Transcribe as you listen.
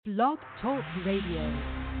Blog Talk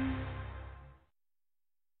Radio.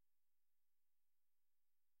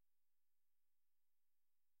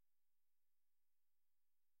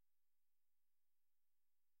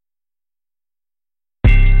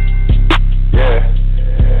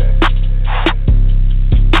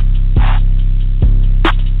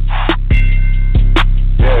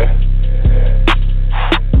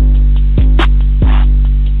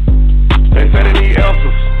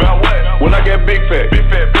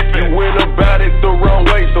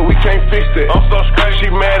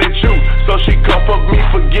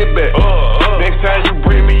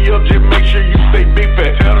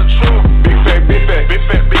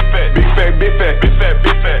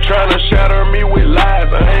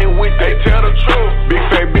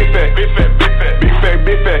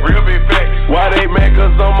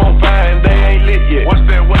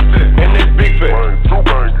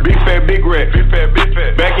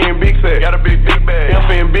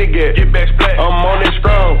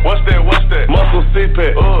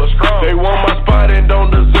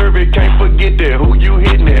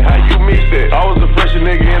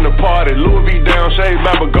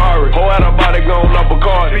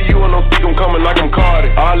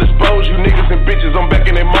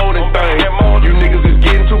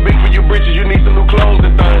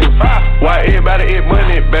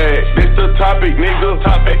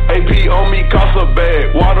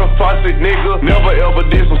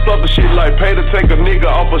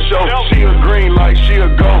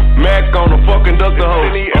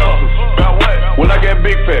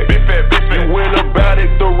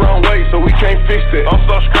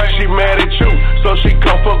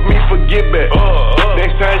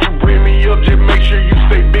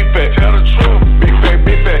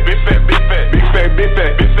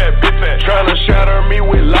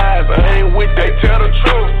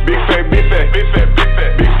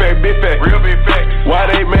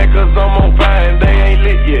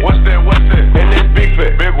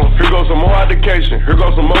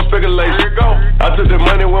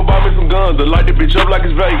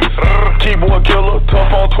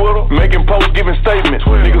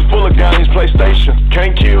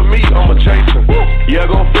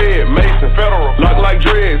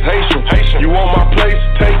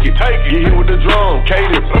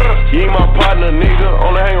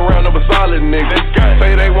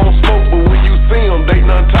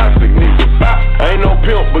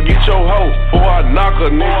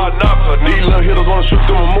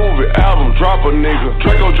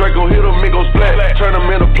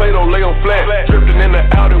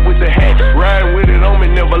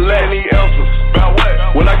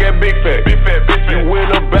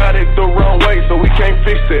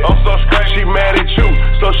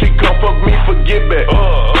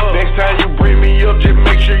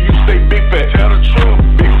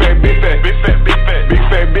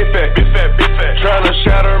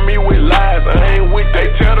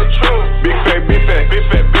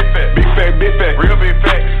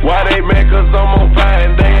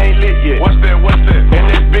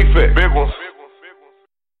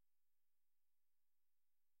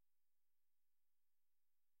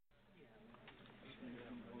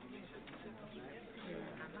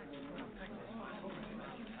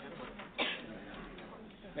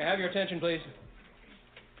 May I have your attention, please?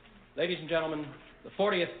 Ladies and gentlemen, the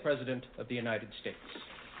 40th President of the United States.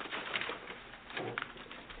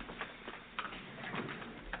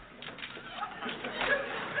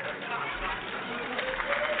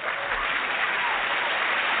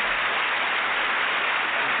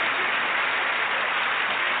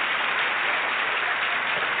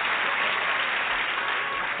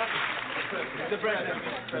 Mr. President,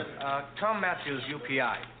 Tom Matthews,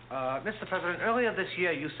 UPI. Mr. President, earlier this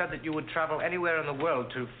year you said that you would travel anywhere in the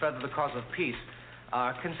world to further the cause of peace.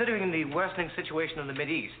 Considering the worsening situation in the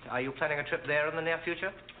Mideast, are you planning a trip there in the near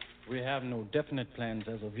future? We have no definite plans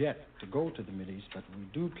as of yet to go to the Mideast, but we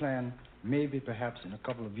do plan maybe perhaps in a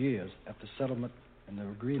couple of years if the settlement and the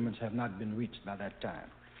agreements have not been reached by that time.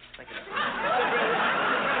 Thank you.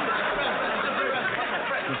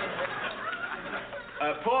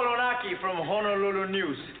 Paul Onaki from Honolulu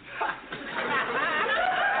News.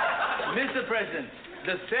 Mr. President,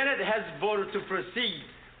 the Senate has voted to proceed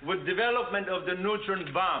with development of the neutron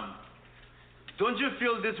bomb. Don't you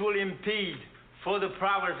feel this will impede further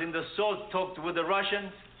progress in the salt talks with the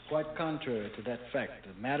Russians? Quite contrary to that fact,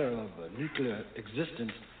 the matter of nuclear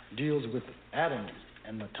existence deals with atoms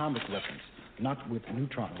and atomic weapons, not with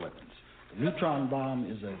neutron weapons. The neutron bomb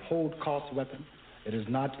is a hold-cost weapon. It is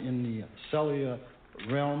not in the cellular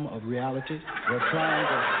realm of reality. We're trying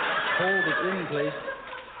to hold it in place,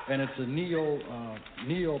 and it's a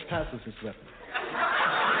neo-pacifist weapon.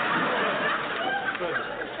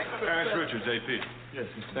 Terrence Richards, AP. Yes,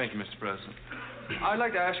 Thank you, Mr. President. I'd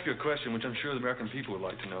like to ask you a question which I'm sure the American people would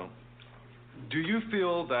like to know. Do you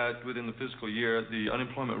feel that within the fiscal year, the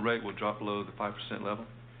unemployment rate will drop below the 5% level?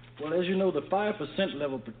 Well, as you know, the 5%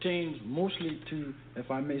 level pertains mostly to,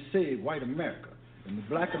 if I may say, white America. In the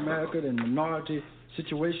black America, the minority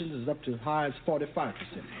situations is up to as high as 45%.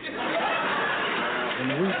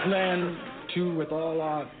 And we plan to, with all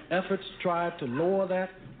our efforts, try to lower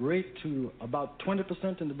that rate to about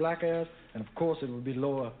 20% in the black areas, and of course it will be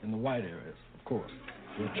lower in the white areas, of course.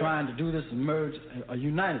 We're trying to do this and merge a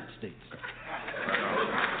United States.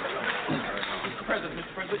 Mr. President.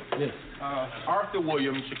 Yes. Arthur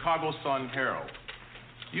Williams, Chicago Sun-Herald.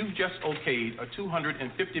 You've just okayed a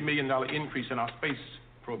 $250 million increase in our space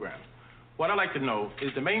program. What I'd like to know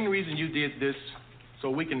is the main reason you did this so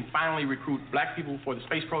we can finally recruit black people for the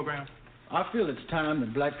space program? I feel it's time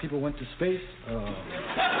that black people went to space.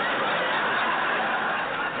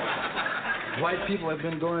 White people have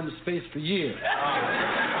been going to space for years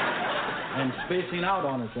and spacing out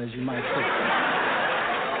on us, as you might say.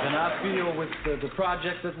 And I feel with the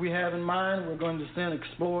project that we have in mind, we're going to send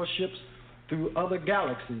explorer ships through other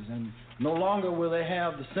galaxies, and no longer will they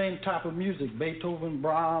have the same type of music, Beethoven,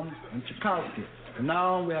 Brahms, and Tchaikovsky. From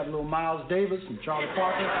now on, we have little Miles Davis and Charlie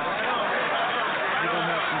Parker. We're going to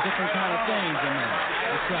have some different kind of things in there.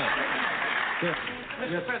 That's right. Yes,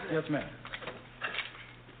 yes, ma'am.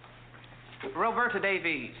 Roberta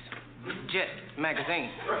Davies, Jet Magazine.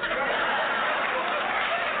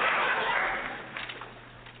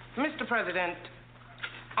 Mr. President,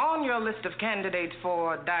 on your list of candidates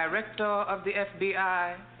for Director of the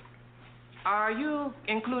FBI, are you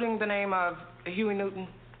including the name of Huey Newton?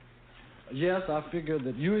 Yes, I figure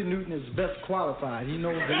that Huey Newton is best qualified. He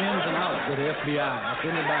knows the ins and outs of the FBI, if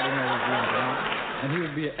anybody knows the ins and outs, and he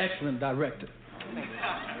would be an excellent director.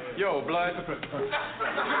 Yo, Blood.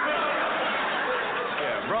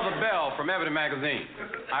 Yeah, Brother Bell from Ebony Magazine.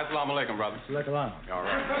 Assalamu alaikum, brother. All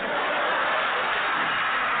right.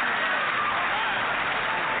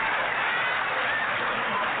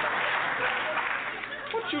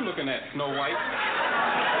 What you looking at, Snow White?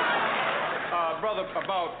 Brother,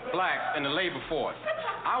 about blacks in the labor force.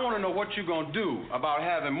 I want to know what you're going to do about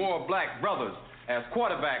having more black brothers as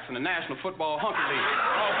quarterbacks in the National Football Hunter League.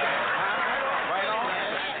 Okay. Right on?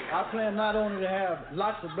 I plan not only to have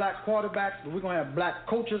lots of black quarterbacks, but we're going to have black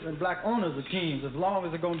coaches and black owners of teams. As long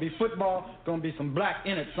as it's going to be football, going to be some black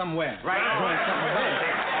in it somewhere. Right. Doing something bad.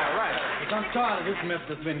 All right. Because I'm tired of this mess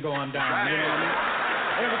that's been going down. Right. You know what I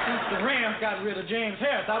mean? Ever since the Rams got rid of James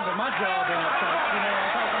Harris, I've been my job in the place. You know what I'm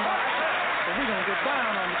talking about? So we're going to get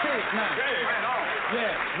down on the case now.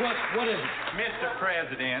 Yeah, what is it? Mr.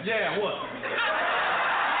 President. Yeah, what?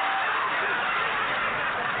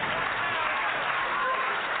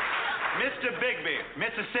 Mr. Bigby,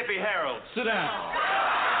 Mississippi Herald. Sit down.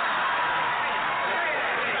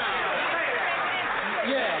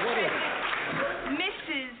 Yeah, what is it?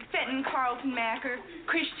 Mrs. Fenton Carlton Macker,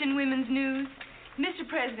 Christian Women's News. Mr.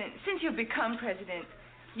 President, since you've become president,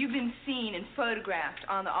 you've been seen and photographed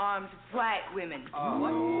on the arms of black women.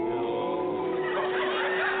 Quite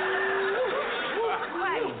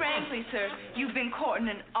frankly, sir, you've been courting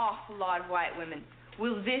an awful lot of white women.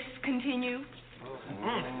 Will this continue?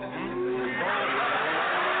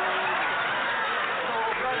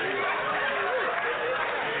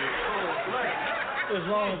 As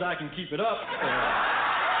long as I can keep it up.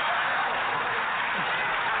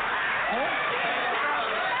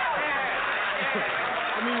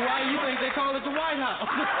 I mean, why do you think they call it the White House?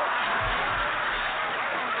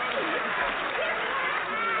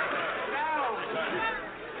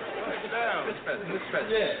 Mr.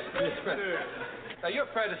 President. Mr. President. Now, your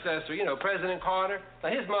predecessor, you know, President Carter, now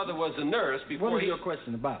his mother was a nurse before What is your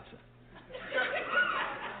question about, sir?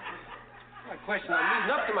 My question, I'm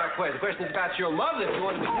leading up to my question. The question is about your mother, if you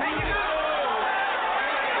want to be...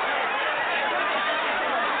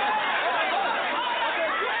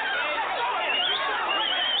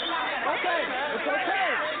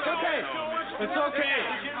 It's okay.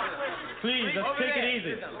 Please, let's take it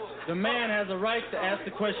easy. The man has a right to ask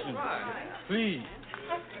the question. Please.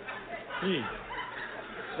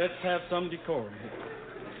 Let's have some decorum here.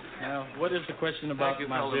 Now, what is the question about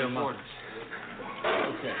my dear mother?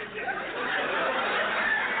 Okay.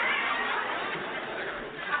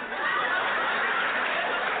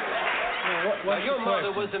 Well, your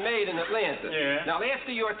mother was a maid in Atlanta. Yeah. Now,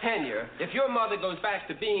 after your tenure, if your mother goes back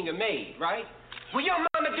to being a maid, right? Will your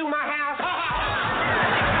mama do my house?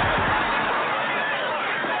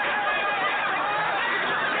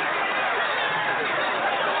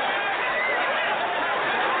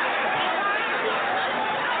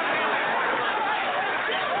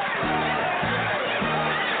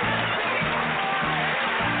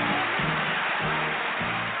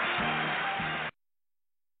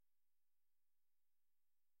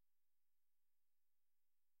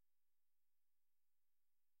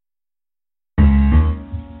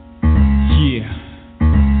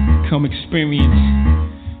 come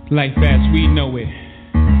experience life as we know it,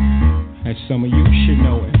 as some of you should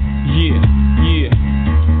know it. Yeah.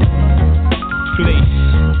 Place,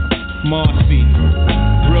 Marcy,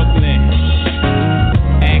 Brooklyn,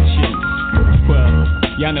 action.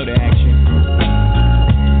 Well, y'all know the action.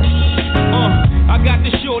 I got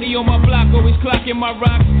the shorty on my block, always clocking my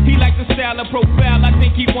rocks. He likes the style of profile, I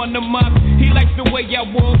think he won the mock. He likes the way I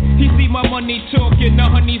walk, he see my money talking. The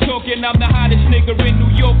honey talking, I'm the hottest nigga in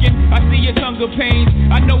New York. And I see his hunger pains,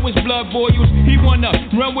 I know his blood boils. He wanna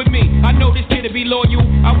run with me, I know this kid to be loyal.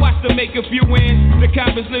 I watch him make a few wins, the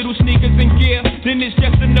cop his little sneakers and gear. Then it's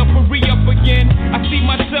just enough for re-up again. I see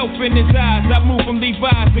myself in his eyes, I move from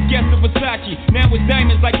Levi's to guess of Versace. Now it's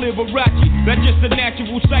diamonds like Liberace, that's just a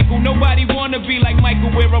natural cycle. Nobody wanna be like Michael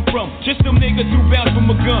where I'm from, just them niggas who bounce from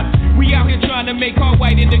a gun. We out here trying to make hard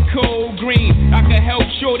white in the cold green. I could help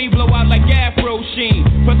shorty blow out like Afro Sheen.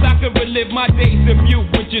 Plus I could relive my days of youth,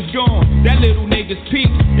 which is gone. That little nigga's peak,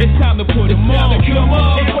 it's time to put him on. Come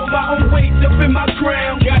on, and hold my own weight up in my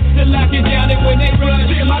crown. Got to lock it down, and when they run,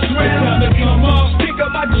 in my ground. It's time to come on, stick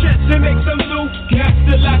up my chest and make some loot. Got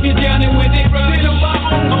to lock it down, and when they run, sit on my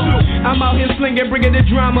own suit. I'm out here slinging, bringing the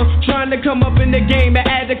drama, trying to come up in the game and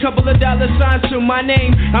add a couple of dollar signs to my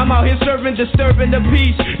name. I'm out here serving, disturbing the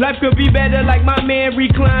peace. Life could be better like my man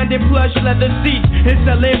reclined in plush leather seats and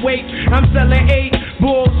selling weight. I'm selling 8,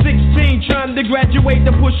 bull 16, trying to graduate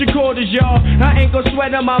to push the quarters, y'all. I ain't gon'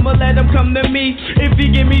 sweat him, I'ma let him come to me. If he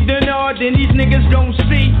give me the nod, then these niggas gon'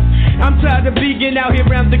 see. I'm tired of being out here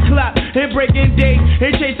round the clock and breaking day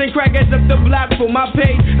and chasing crackers up the block for my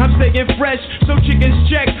pay. I'm staying fresh, so chickens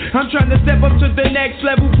check. I'm trying to step up to the next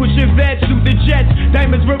level, pushing vets through the jets.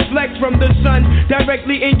 Diamonds reflect from the sun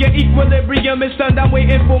directly in your equilibrium. It's stunned, I'm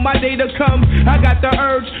waiting for my day to come. I got the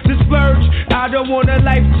urge to splurge. I don't want a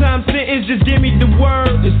lifetime sentence, just give me the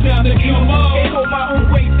word. It's time to come on and hold my own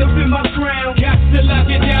weight up in my crown. Got to lock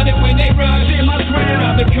it down, and when they run, in my crown. It's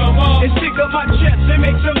time to come on and stick up my chest and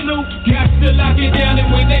make some loot. Got to lock it down, and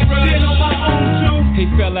when they run, sit on my own too. Hey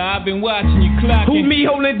fella, I've been watching you clocking. Who me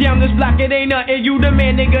holding down this block? It ain't nothing. You the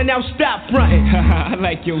man, nigga. Now stop fronting. I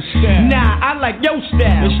like your style. Nah, I like your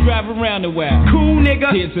style. Let's drive around a while. Cool,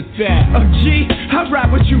 nigga. Here's a thou. G, I ride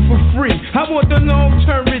with you for free. I want the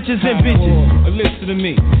long-term riches and bitches. Listen to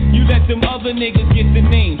me. You let them other niggas get the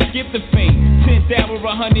name, skip the fame. 10th hour,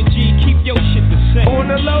 100 G, keep your shit the same. On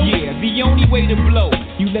the low? Yeah, the only way to blow.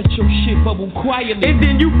 You let your shit bubble quietly, and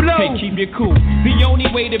then you blow. Hey, keep it cool. The only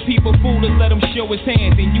way that people fool is let him show his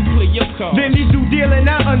hands, and you play your cards. Then he do dealing,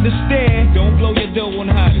 I understand. Don't blow your dough on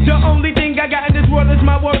high. The only thing I got in this world is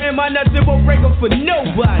my word and my nuts. It won't break up for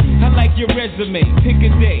nobody. I like your resume. Pick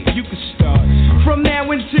a day, you can start. From now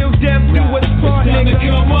until death, do what's part, nigga.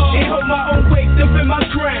 Come on and hold my own weight up in my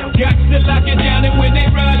crown. Got to lock it down, and when they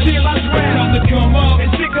ride, till I drown. Time to come on and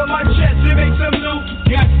stick up my chest and make some loot.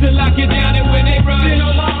 Got to lock it down, and when they ride, sit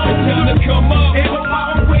on my own. Time to come on and hold my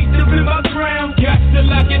own weight up in my crown. Got to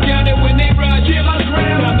lock it down, and when they ride, till I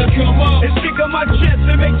drown. Time to come on and stick up my chest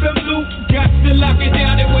and make some loot. Got to lock it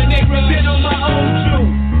down, and when they ride, sit on my own too.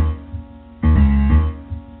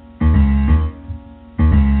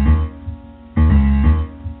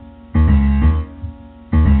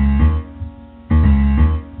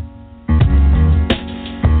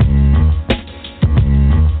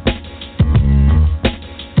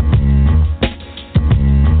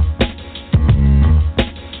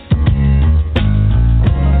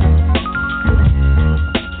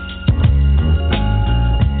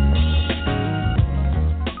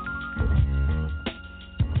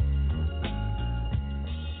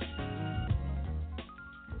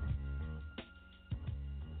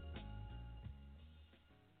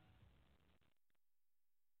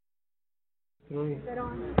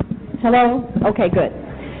 Hello? Okay, good.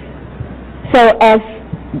 So as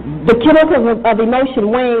the chemicals of emotion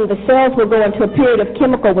wane, the cells will go into a period of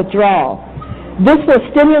chemical withdrawal. This will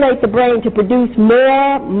stimulate the brain to produce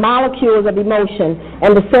more molecules of emotion,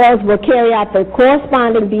 and the cells will carry out the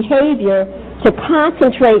corresponding behavior to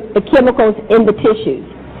concentrate the chemicals in the tissues.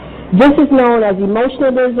 This is known as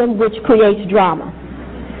emotionalism, which creates drama.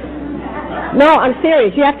 No, I'm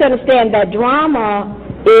serious. You have to understand that drama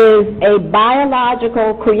is a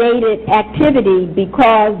biological created activity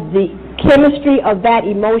because the chemistry of that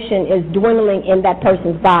emotion is dwindling in that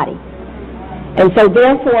person's body. And so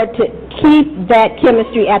therefore, to keep that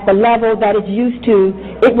chemistry at the level that it's used to,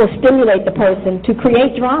 it will stimulate the person to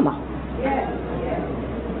create drama.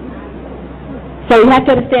 So you have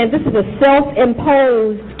to understand this is a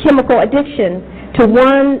self-imposed chemical addiction to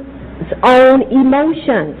one's own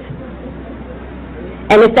emotions.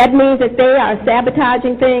 And if that means that they are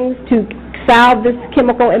sabotaging things to solve this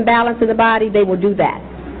chemical imbalance in the body, they will do that.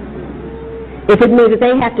 If it means that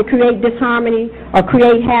they have to create disharmony or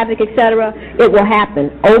create havoc, etc., it will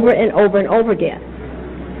happen over and over and over again.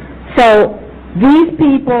 So these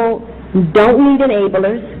people don't need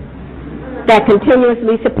enablers that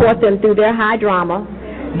continuously support them through their high drama.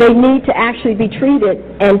 They need to actually be treated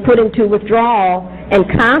and put into withdrawal and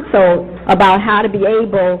consult about how to be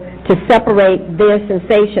able to separate their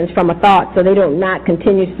sensations from a thought so they do not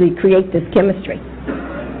continuously create this chemistry.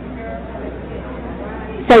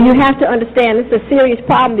 So you have to understand this is a serious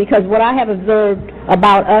problem, because what I have observed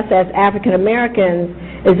about us as African Americans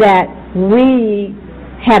is that we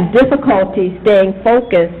have difficulty staying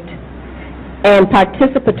focused and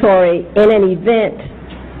participatory in an event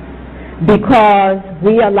because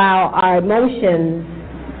we allow our emotions,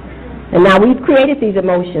 and now we've created these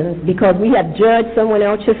emotions because we have judged someone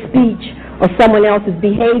else's speech or someone else's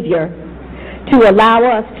behavior to allow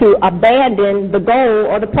us to abandon the goal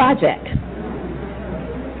or the project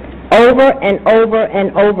over and over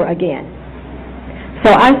and over again.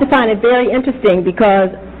 So I used to find it very interesting because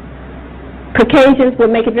Caucasians will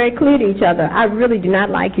make it very clear to each other, I really do not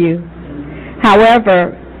like you.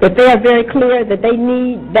 However, if they are very clear that they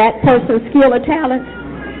need that person's skill or talent,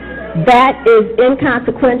 that is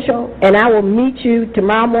inconsequential, and I will meet you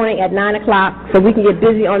tomorrow morning at 9 o'clock so we can get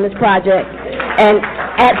busy on this project. And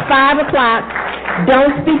at 5 o'clock,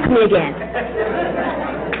 don't speak to me again.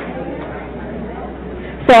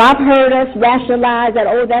 So I've heard us rationalize that,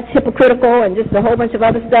 oh, that's hypocritical and just a whole bunch of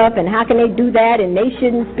other stuff, and how can they do that, and they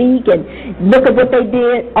shouldn't speak, and look at what they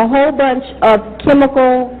did. A whole bunch of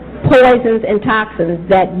chemical poisons and toxins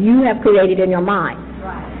that you have created in your mind.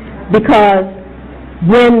 Because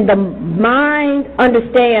when the mind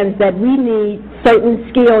understands that we need certain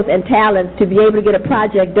skills and talents to be able to get a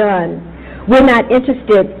project done, we're not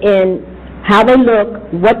interested in how they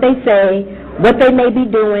look, what they say, what they may be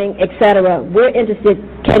doing, etc. We're interested,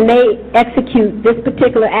 can they execute this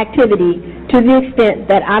particular activity to the extent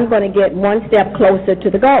that I'm going to get one step closer to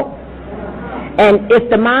the goal. And if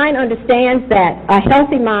the mind understands that, a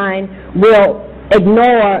healthy mind will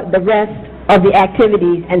ignore the rest of the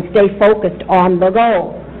activities and stay focused on the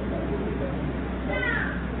goal.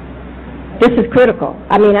 This is critical.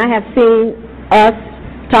 I mean, I have seen us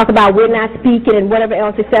talk about we're not speaking and whatever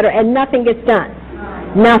else, etc., and nothing gets done.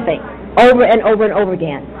 Nothing. Over and over and over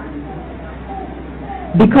again.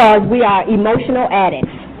 Because we are emotional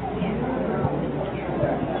addicts.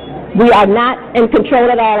 We are not in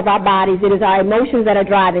control at all of our bodies. It is our emotions that are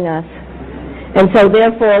driving us. And so,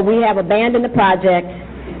 therefore, we have abandoned the project.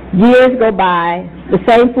 Years go by, the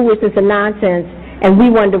same foolishness and nonsense, and we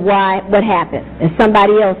wonder why, what happened. And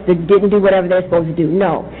somebody else didn't do whatever they're supposed to do.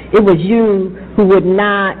 No, it was you who would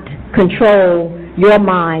not control your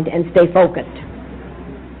mind and stay focused.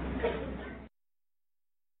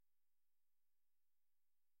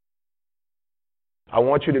 I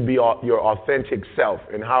want you to be your authentic self.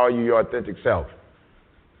 And how are you your authentic self?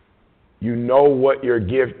 You know what your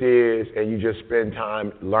gift is, and you just spend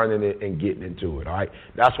time learning it and getting into it, all right?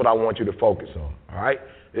 That's what I want you to focus on, all right?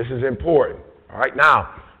 This is important, all right?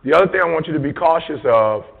 Now, the other thing I want you to be cautious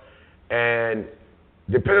of, and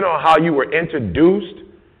depending on how you were introduced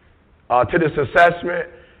to this assessment,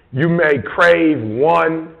 you may crave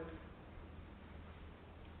one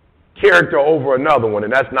character over another one,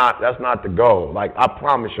 and that's not the goal. Like, I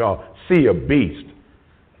promise y'all, C, a beast.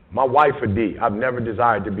 My wife a D. I've never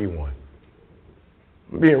desired to be one.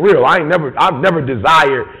 I'm being real. I've never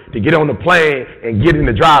desired to get on the plane and get in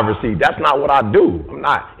the driver's seat. That's not what I do. I'm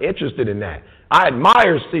not interested in that. I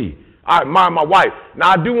admire C. I admire my wife. Now,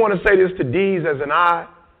 I do want to say this to D's as an I.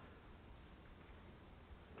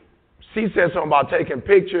 C said something about taking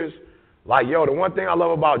pictures. Like, yo, the one thing I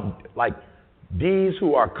love about, like, D's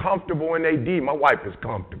who are comfortable in their D, my wife is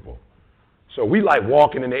comfortable. So we like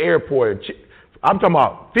walking in the airport. I'm talking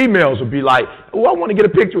about females will be like, oh, I want to get a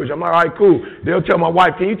picture with you. I'm like, all right, cool. They'll tell my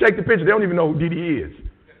wife, can you take the picture? They don't even know who Didi is.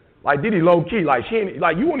 Like, Didi low key. Like, she ain't,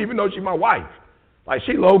 like, you won't even know she's my wife. Like,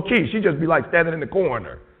 she low key. She just be like standing in the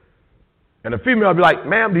corner. And the female will be like,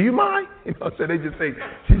 ma'am, do you mind? You know, so they just say,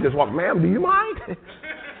 she just walk, ma'am, do you mind?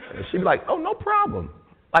 And she be like, oh, no problem.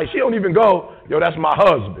 Like, she don't even go, yo, that's my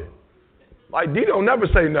husband. Like, Didi don't never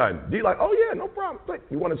say nothing. Didi like, oh, yeah, no problem. Like,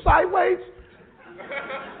 you want it sideways?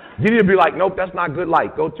 Didi would be like, nope, that's not good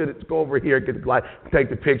light. Go over here, get the light, take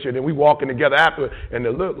the picture. And then we walking together after, and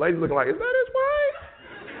the lady looking like, is that his wife?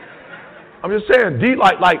 I'm just saying, D,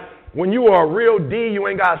 like when you are a real D, you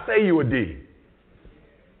ain't got to say you a D.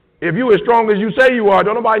 If you as strong as you say you are,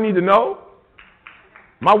 don't nobody need to know.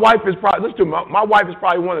 My wife is probably, listen to me, my wife is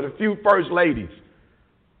probably one of the few first ladies.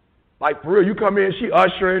 Like, for real, you come in, she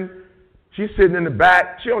ushering, she's sitting in the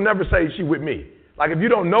back. She don't never say she with me. Like if you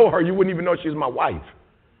don't know her, you wouldn't even know she's my wife,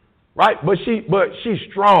 right? But she's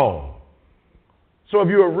strong. So if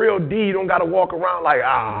you're a real D, you don't got to walk around like,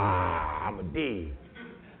 I'm a D,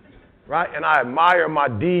 right? And I admire my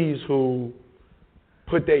Ds who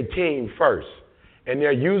put their team first, and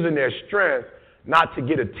they're using their strength not to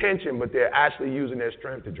get attention, but they're actually using their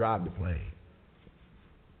strength to drive the plane.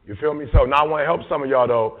 You feel me? So now I want to help some of y'all,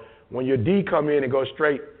 though. When your D come in and go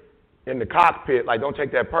straight in the cockpit, like don't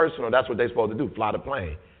take that personal. That's what they're supposed to do, fly the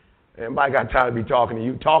plane. Anybody got time to be talking to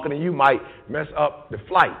you? Talking to you might mess up the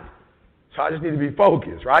flight. So I just need to be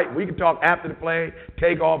focused, right? We can talk after the plane,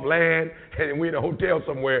 take off, land, and we're in a hotel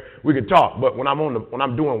somewhere, we can talk. But when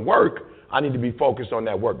I'm doing work, I need to be focused on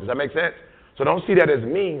that work. Does that make sense? So don't see that as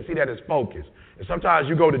mean, see that as focus. And sometimes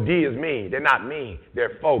you go to D as mean. They're not mean,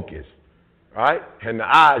 they're focused. Right? And the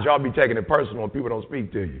eyes, y'all be taking it personal when people don't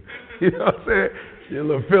speak to you. You know what I'm saying? Your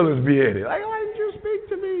little feelings be in it. Like, why didn't you speak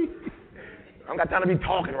to me? I don't got time to be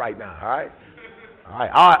talking right now, all right? All right,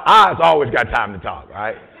 our eyes always got time to talk, all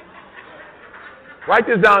right? Write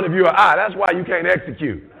this down if you're an eye. That's why you can't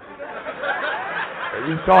execute.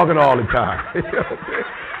 You talking all the time. You know what I'm saying?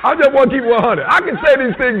 I just want to keep 100. I can say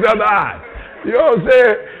these things to other eyes. You know what I'm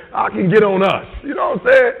saying? I can get on us. You know what I'm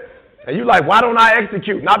saying? And you like, why don't I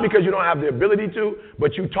execute? Not because you don't have the ability to,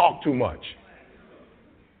 but you talk too much.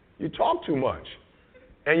 You talk too much.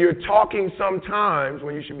 And you're talking sometimes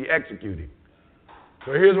when you should be executing.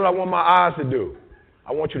 So here's what I want my eyes to do.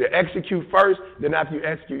 I want you to execute first, then after you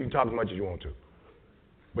execute, you talk as much as you want to.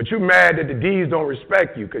 But you're mad that the D's don't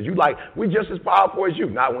respect you because you like, we just as powerful as you.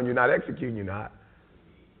 Not when you're not executing, you're not.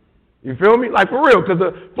 You feel me? Like for real, because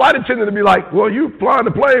the flight attendant will be like, well, you flying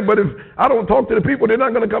the plane, but if I don't talk to the people, they're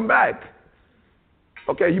not going to come back.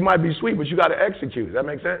 Okay, you might be sweet, but you got to execute. Does that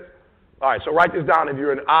make sense? All right, so write this down. If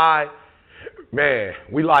you're an I, man,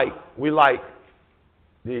 we like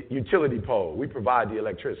the utility pole. We provide the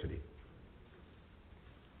electricity.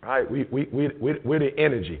 All right, we're the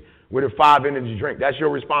energy. We're the 5 energy drink. That's your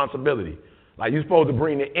responsibility. Like you're supposed to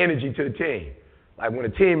bring the energy to the team. Like when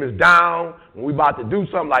the team is down, when we about to do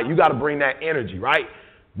something, like you got to bring that energy, right?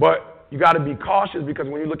 But you got to be cautious because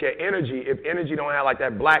when you look at energy, if energy don't have like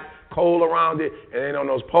that black coal around it and ain't on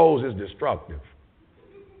those poles, it's destructive.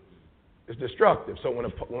 It's destructive. So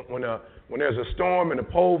when there's a storm and the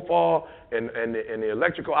pole fall and the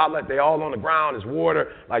electrical outlet, they all on the ground, it's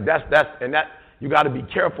water. Like that you got to be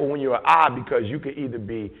careful when you're an I because you can either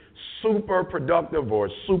be super productive or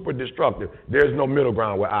super destructive. There's no middle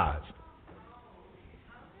ground with eyes.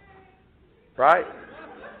 Right?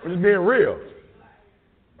 I'm just being real.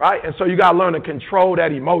 Right? And so you got to learn to control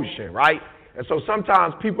that emotion, right? And so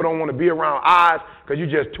sometimes people don't want to be around eyes because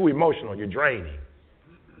you're just too emotional. You're draining.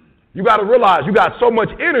 You got to realize you got so much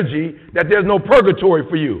energy that there's no purgatory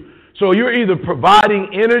for you. So you're either providing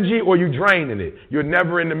energy or you're draining it. You're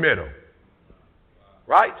never in the middle.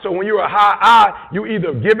 Right? So when you're a high I, you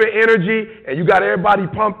either giving energy and you got everybody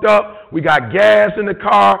pumped up, we got gas in the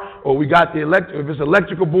car, or we got the if it's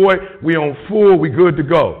electrical boy, we on full, we good to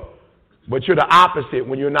go. But you're the opposite.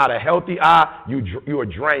 When you're not a healthy I, you're a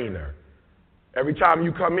drainer. Every time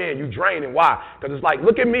you come in, you draining. Why? Because it's like,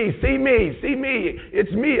 look at me, see me,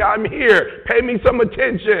 it's me, I'm here, pay me some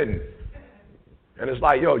attention. And it's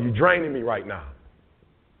like, yo, you're draining me right now.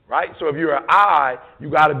 Right? So if you're an I, you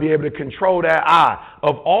got to be able to control that I.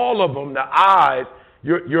 Of all of them, the I's,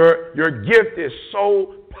 your gift is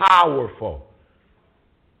so powerful.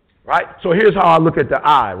 Right? So here's how I look at the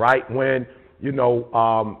I, right? When,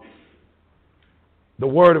 the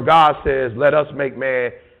Word of God says, let us make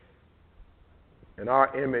man in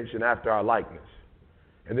our image and after our likeness.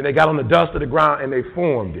 And then they got on the dust of the ground and they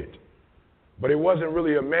formed it. But it wasn't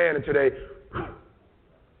really a man until they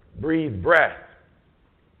breathed breath.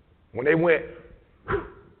 When they went,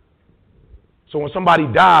 so when somebody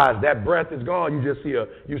dies, that breath is gone. You just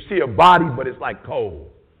see a body, but it's like cold.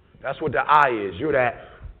 That's what the I is. You're that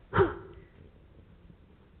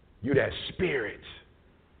spirit.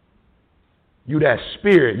 You that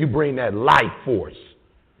spirit. You bring that life force,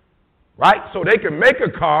 right? So they can make a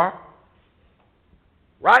car,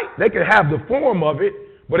 right? They can have the form of it,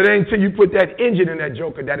 but it ain't until you put that engine in that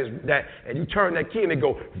joker and you turn that key and it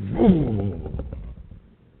go.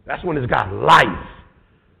 That's when it's got life.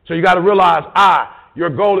 So you got to realize, your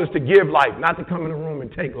goal is to give life, not to come in the room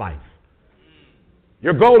and take life.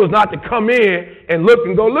 Your goal is not to come in and look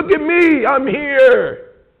and go, look at me, I'm here.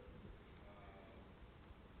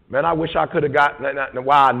 Man, I wish I could have got,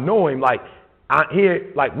 while I know him, like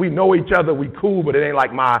we know each other, we cool, but it ain't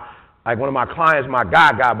like one of my clients, my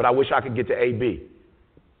guy, but I wish I could get to AB.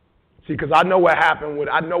 See, because I know what happened when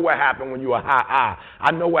you a high I.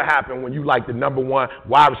 I know what happened when you like the number one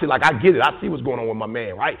wide receiver. Like, I get it. I see what's going on with my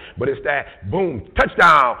man, right? But it's that boom,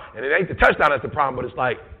 touchdown. And it ain't the touchdown that's the problem, but it's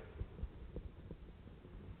like,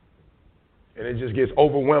 and it just gets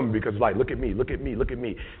overwhelming because like, look at me.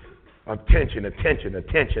 Attention.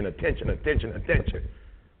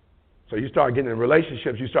 So you start getting in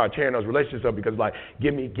relationships, you start tearing those relationships up because like,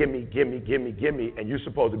 give me, and you're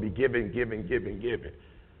supposed to be giving.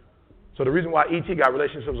 So the reason why E.T. got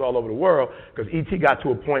relationships all over the world, because E.T. got to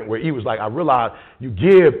a point where he was like, I realized you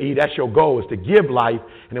give, E, that's your goal, is to give life,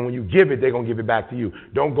 and then when you give it, they're going to give it back to you.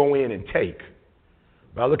 Don't go in and take.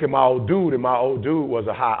 But I look at my old dude, and my old dude was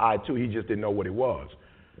a high I too. He just didn't know what it was.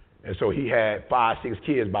 And so he had 5, 6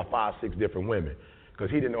 kids by 5, 6 different women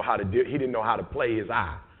because he didn't know how to play his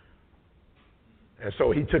eye. And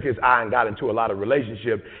so he took his eye and got into a lot of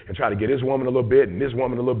relationships and tried to get this woman a little bit, and this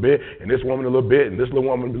woman a little bit, and this woman a little bit, and this little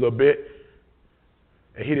woman a little bit.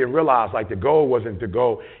 And he didn't realize, like, the goal wasn't to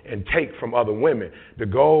go and take from other women. The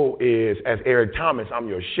goal is, as Eric Thomas, I'm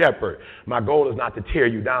your shepherd. My goal is not to tear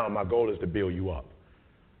you down. My goal is to build you up.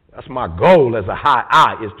 That's my goal as a high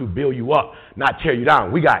I, is to build you up, not tear you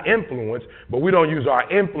down. We got influence, but we don't use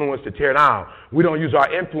our influence to tear down. We don't use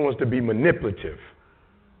our influence to be manipulative.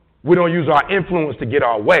 We don't use our influence to get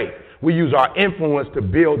our way. We use our influence to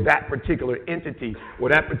build that particular entity or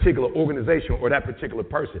that particular organization or that particular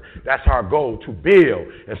person. That's our goal, to build.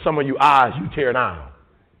 And some of you eyes, you tear down.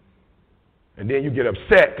 And then you get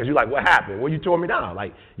upset because you're like, what happened? Well, you tore me down.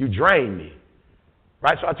 Like, you drained me.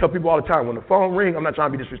 Right? So I tell people all the time, when the phone rings, I'm not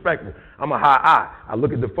trying to be disrespectful. I'm a high I. I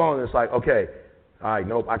look at the phone and it's like, okay, all right,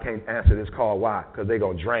 nope, I can't answer this call. Why? Because they're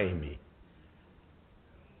going to drain me.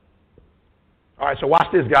 All right, so watch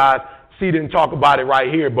this, guys. C didn't talk about it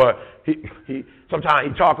right here, but sometimes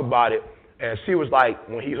he talked about it, and C was like,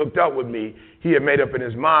 when he hooked up with me, he had made up in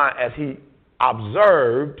his mind as he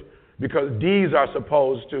observed, because D's are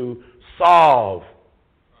supposed to solve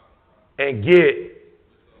and get.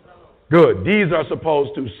 Good. These are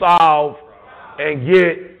supposed to solve and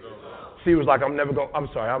get. C was like, I'm not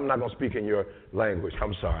going to speak in your language.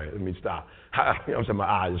 I'm sorry. Let me stop. I'm saying my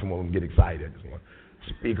eyes just want to get excited. I just want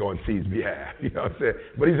to speak on C's behalf. You know what I'm saying?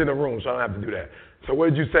 But he's in the room, so I don't have to do that. So what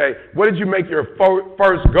did you say? What did you make your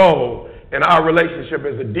first goal in our relationship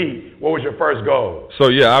as a D? What was your first goal? So,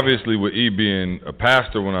 yeah, obviously with E being a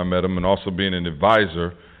pastor when I met him and also being an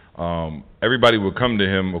advisor, everybody would come to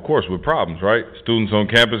him, of course, with problems, right? Students on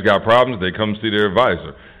campus got problems, they come see their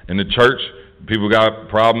advisor. In the church, people got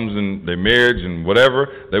problems in their marriage and whatever,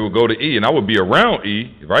 they would go to E. And I would be around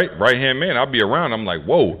E, right? Right-hand man, I'd be around. I'm like,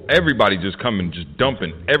 whoa, everybody just coming, just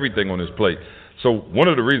dumping everything on his plate. So one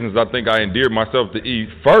of the reasons I think I endeared myself to E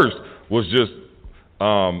first was just,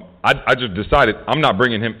 I just decided I'm not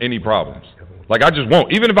bringing him any problems. Like, I just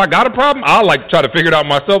won't. Even if I got a problem, I'll, like, try to figure it out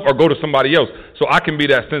myself or go to somebody else so I can be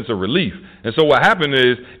that sense of relief. And so what happened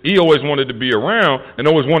is E always wanted to be around and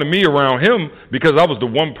always wanted me around him because I was the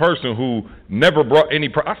one person who never brought any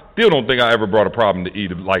I still don't think I ever brought a problem to E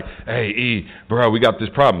to, like, hey, E, bro, we got this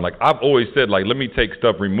problem. Like, I've always said, like, let me take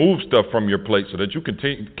stuff, remove stuff from your plate so that you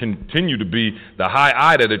continue to be the high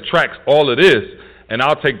I that attracts all of this, and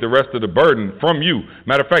I'll take the rest of the burden from you.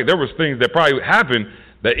 Matter of fact, there was things that probably happened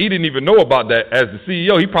that he didn't even know about that as the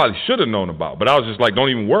CEO. He probably should have known about. But I was just like, don't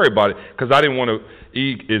even worry about it, because I didn't want to.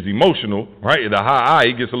 E is emotional, right? The high I,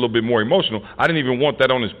 he gets a little bit more emotional. I didn't even want that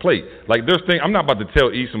on his plate. Like, there's things, I'm not about to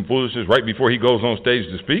tell E some foolishness right before he goes on stage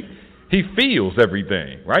to speak. He feels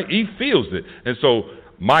everything, right? E feels it. And so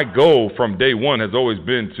my goal from day one has always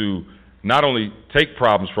been to not only take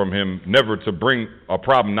problems from him, never to bring a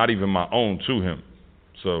problem, not even my own, to him.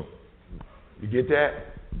 So. You get that?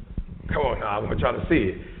 Come on now, I'm going to try to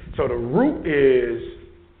see it. So the root is,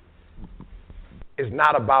 it's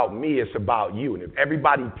not about me, it's about you. And if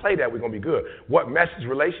everybody play that, we're going to be good. What messes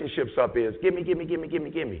relationships up is, give me. You ain't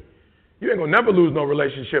going to never lose no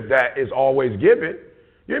relationship that is always giving.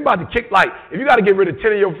 You ain't about to kick, like, if you got to get rid of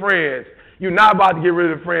 10 of your friends, you're not about to get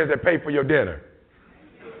rid of the friends that pay for your dinner.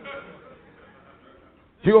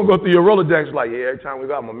 You're going to go through your Rolodex like, yeah, every time we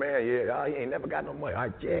got my man, yeah, he ain't never got no money. I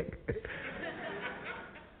check.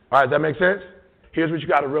 All right, does that make sense? Here's what you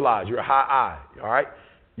got to realize. You're a high I, all right?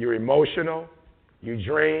 You're emotional. You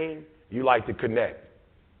dream. You like to connect.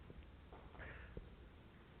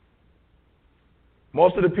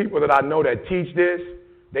 Most of the people that I know that teach this,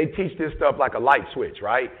 they teach this stuff like a light switch,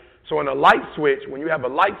 right? So in a light switch, when you have a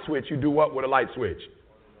light switch, you do what with a light switch?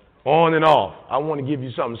 On and off. I want to give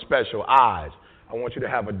you something special. Eyes. I want you to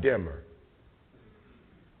have a dimmer.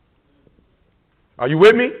 Are you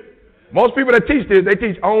with me? Most people that teach this, they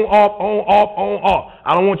teach on, off, on, off, on, off.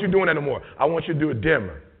 I don't want you doing that no more. I want you to do a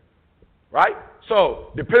dimmer. right?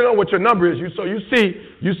 So depending on what your number is, you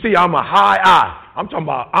see I'm a high I. I'm talking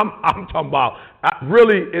about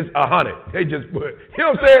really it's 100. They just put, you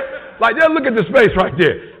know what I'm saying? Like, just look at the space right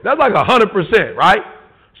there. That's like 100%, right?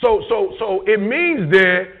 So it means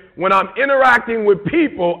then when I'm interacting with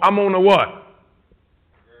people, I'm on a what?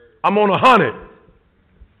 I'm on 100,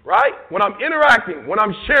 right? When I'm interacting, when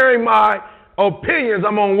I'm sharing my opinions,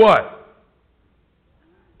 I'm on what?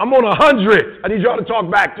 I'm on 100. I need y'all to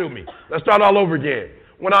talk back to me. Let's start all over again.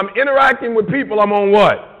 When I'm interacting with people, I'm on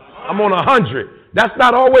what? I'm on 100. That's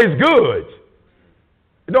not always good.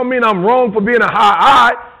 It don't mean I'm wrong for being a high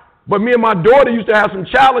I, but me and my daughter used to have some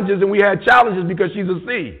challenges, and we had challenges because she's a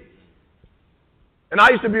C. And I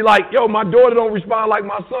used to be like, yo, my daughter don't respond like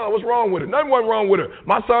my son. What's wrong with her? Nothing wasn't wrong with her.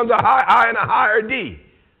 My son's a high I and a higher D.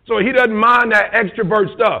 So he doesn't mind that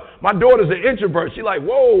extrovert stuff. My daughter's an introvert. She's like,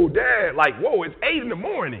 whoa, Dad, like, whoa, it's 8 in the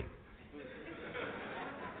morning.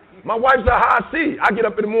 My wife's a high C. I get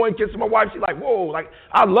up in the morning, kiss my wife. She's like, whoa, like,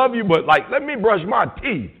 I love you, but, like, let me brush my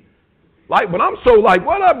teeth. Like, but I'm so like,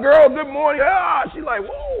 what up, girl? Good morning. Ah, she's like,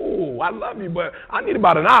 whoa, I love you, but I need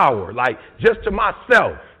about an hour, like, just to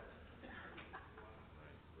myself.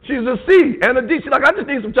 She's a C and a D. She's like, I just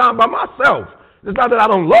need some time by myself. It's not that I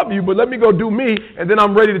don't love you, but let me go do me, and then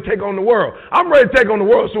I'm ready to take on the world. I'm ready to take on the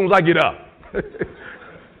world as soon as I get up. As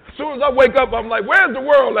soon as I wake up, I'm like, where's the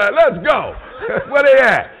world at? Let's go. Where they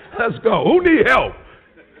at? Let's go. Who need help?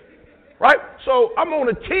 Right? So I'm on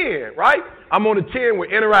a 10, right? I'm on a 10 with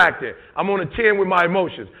interacting. I'm on a 10 with my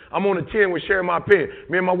emotions. I'm on a 10 with sharing my opinion.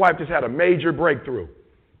 Me and my wife just had a major breakthrough.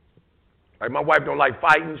 Like, my wife don't like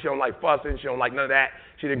fighting. She don't like fussing. She don't like none of that.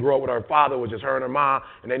 She didn't grow up with her father. It was just her and her mom,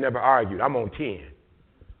 and they never argued. I'm on 10.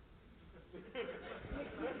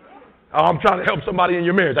 Oh, I'm trying to help somebody in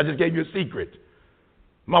your marriage. I just gave you a secret.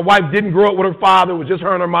 My wife didn't grow up with her father. It was just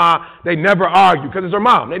her and her mom. They never argued because it's her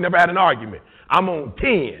mom. They never had an argument. I'm on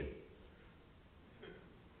 10.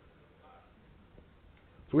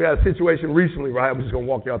 So we had a situation recently, right? I'm just going to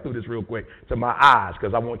walk y'all through this real quick to my eyes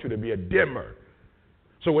because I want you to be a dimmer.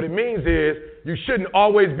 So what it means is you shouldn't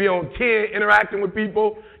always be on 10 interacting with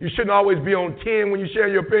people. You shouldn't always be on 10 when you share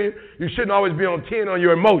your opinion. You shouldn't always be on 10 on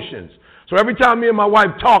your emotions. So every time me and my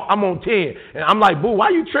wife talk, I'm on 10. And I'm like, boo,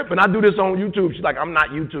 why you tripping? I do this on YouTube. She's like, I'm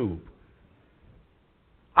not YouTube.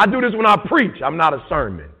 I do this when I preach. I'm not a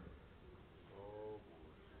sermon.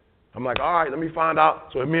 I'm like, all right, let me find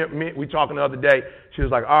out. So we talking the other day. She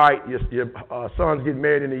was like, all right, your son's getting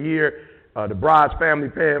married in a year. The bride's family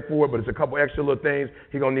paying for it, but it's a couple extra little things.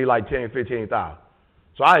 He's going to need like $10,000, $15,000.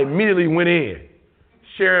 So I immediately went in,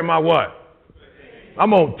 sharing my what?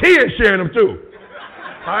 I'm on 10 sharing them too.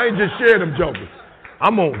 I ain't just sharing them jokers.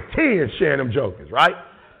 I'm on 10 sharing them jokers, right?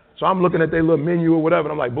 So I'm looking at their little menu or whatever,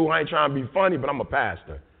 and I'm like, boo, I ain't trying to be funny, but I'm a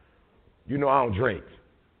pastor. You know I don't drink.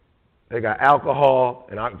 They got alcohol,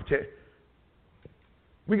 and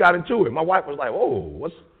we got into it. My wife was like, oh,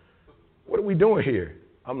 what are we doing here?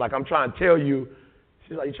 I'm like, I'm trying to tell you.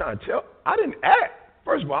 She's like, you trying to tell? I didn't ask.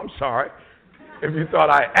 First of all, I'm sorry if you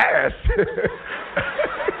thought I asked.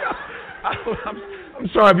 I'm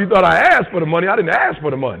sorry if you thought I asked for the money. I didn't ask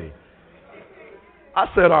for the money. I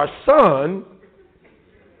said our son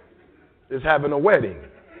is having a wedding.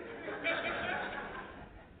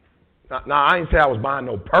 Now, I didn't say I was buying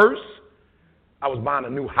no purse. I was buying a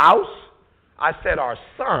new house. I said our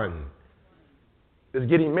son is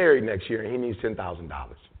getting married next year, and he needs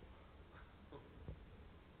 $10,000.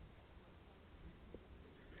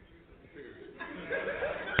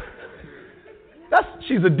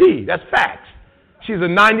 She's a D. That's facts. She's a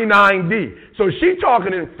 99D. So she's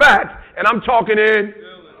talking in facts, and I'm talking in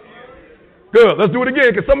good. Let's do it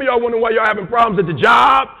again, because some of y'all wonder why y'all having problems at the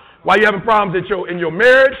job, why you having problems in your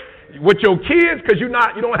marriage, with your kids, because you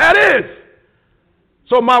don't have this.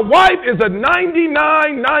 So my wife is a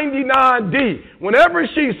 99D. Whenever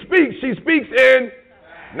she speaks in,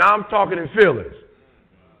 now I'm talking in feelings.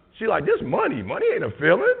 She's like, this money ain't a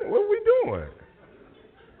feeling. What are we doing?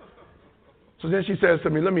 So then she says to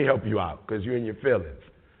me, let me help you out, because you're in your feelings.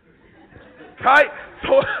 Right?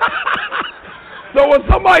 So when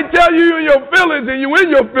somebody tell you you're in your feelings and you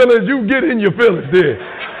in your feelings, you get in your feelings then.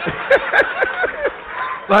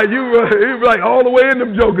 Like you like all the way in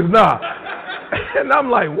them jokers now. And I'm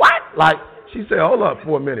like, what? Like, she said, hold up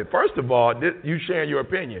for a minute. First of all, you sharing your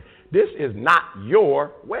opinion. This is not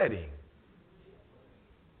your wedding.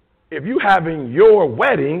 If you having your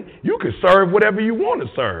wedding, you can serve whatever you want to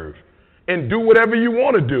serve and do whatever you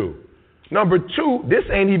want to do. Number two, this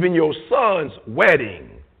ain't even your son's wedding.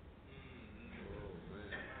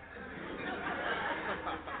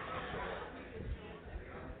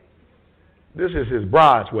 This is his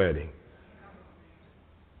bride's wedding.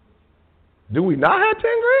 Do we not have 10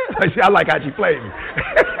 grand? I like how she played me.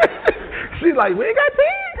 She's like, we ain't got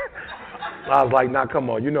 10? I was like, nah, come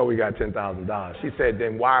on, you know we got $10,000. She said,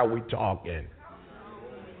 then why are we talking?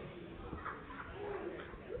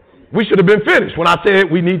 We should have been finished. When I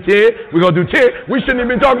said we need 10, we're going to do 10, we shouldn't even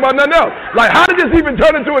been talking about nothing else. Like, how did this even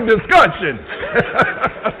turn into a discussion?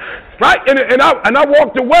 Right? And I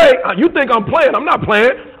walked away. You think I'm playing. I'm not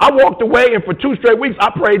playing. I walked away, and for 2 straight weeks, I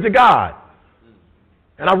prayed to God.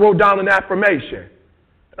 And I wrote down an affirmation.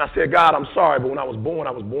 And I said, God, I'm sorry, but when I was born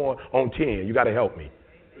on 10. You got to help me.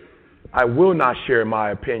 I will not share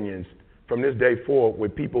my opinions from this day forward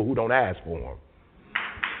with people who don't ask for them.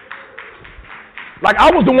 Like,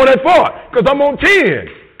 I was the one that fought because I'm on 10.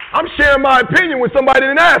 I'm sharing my opinion with somebody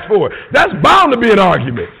that didn't ask for it. That's bound to be an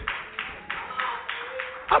argument.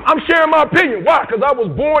 I'm sharing my opinion. Why? Because I was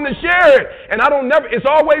born to share it. And it's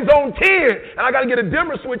always on 10. And I got to get a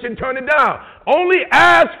dimmer switch and turn it down. Only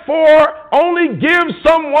give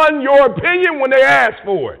someone your opinion when they ask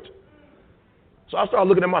for it. So I started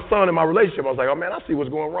looking at my son and my relationship. I was like, oh, man, I see what's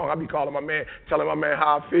going wrong. I be calling my man, telling my man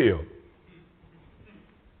how I feel.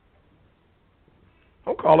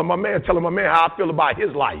 I'm calling my man, telling my man how I feel about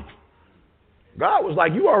his life. God was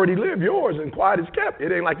like, you already lived yours and quiet is kept.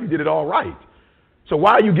 It ain't like you did it all right. So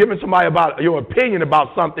why are you giving somebody about your opinion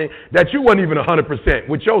about something that you wasn't even 100%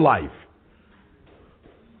 with your life?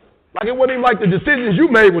 Like, it wasn't even like the decisions you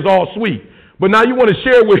made was all sweet. But now you want to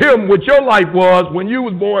share with him what your life was when you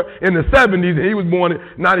was born in the 70s and he was born in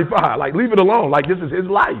 95. Like, leave it alone. Like, this is his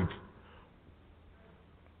life.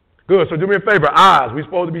 Good. So do me a favor. Eyes, we're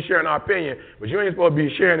supposed to be sharing our opinion, but you ain't supposed to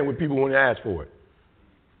be sharing it with people when they ask for it.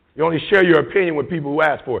 You only share your opinion with people who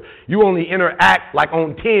ask for it. You only interact like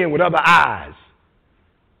on 10 with other eyes.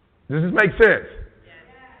 Does this make sense?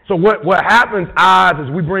 So what happens, eyes, is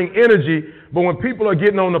we bring energy, but when people are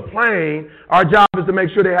getting on the plane, our job is to make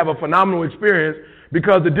sure they have a phenomenal experience,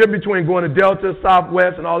 because the difference between going to Delta,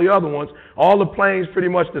 Southwest, and all the other ones, all the planes pretty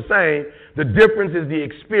much the same. The difference is the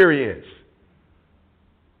experience.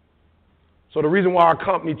 So the reason why our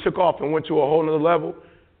company took off and went to a whole nother level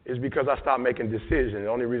is because I stopped making decisions. The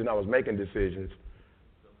only reason I was making decisions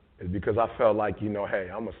is because I felt like, hey,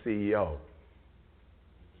 I'm a CEO.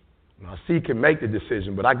 Now, C can make the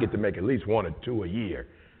decision, but I get to make at least 1 or 2 a year.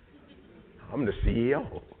 I'm the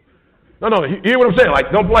CEO. No, you hear what I'm saying?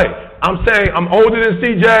 Like, don't play. I'm saying I'm older than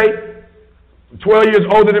CJ, 12 years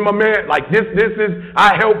older than my man. Like, this is,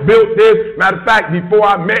 I helped build this. Matter of fact, before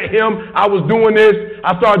I met him, I was doing this.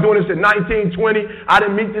 I started doing this in 1920. I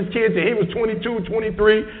didn't meet this kid till he was 22,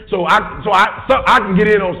 23. So I can get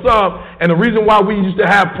in on some. And the reason why we used to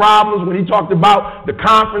have problems when he talked about the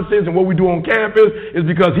conferences and what we do on campus is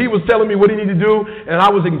because he was telling me what he needed to do, and I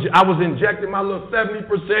was injecting my little 70%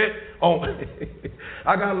 on.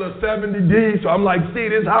 I got a little 70D, so I'm like, see,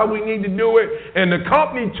 this is how we need to do it. And the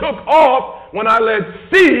company took off when I let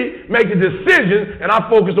C make the decision and I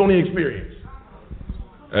focused on the experience.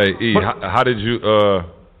 Hey, E, how did you,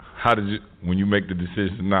 when you make the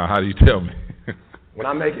decision now, how do you tell me? When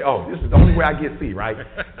I make it, this is the only way I get C, right?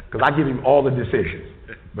 Because I give him all the decisions.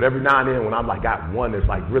 But every now and then when I'm like, got one that's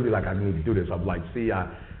like, really like I need to do this, I'm like, C, I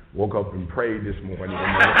woke up and prayed this morning.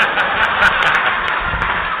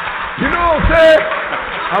 You know what I'm saying?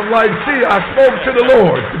 I'm like, see, I spoke to the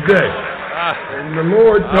Lord today. And the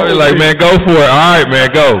Lord told me. Like, man, go for it. All right, man,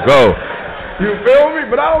 go. You feel me?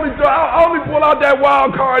 But I only pull out that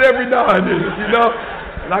wild card every now and then,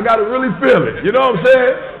 And I got to really feel it. You know what I'm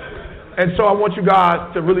saying? And so I want you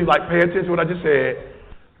guys to really, pay attention to what I just said.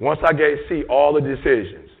 Once I gave C all the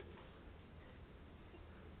decisions.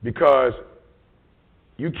 Because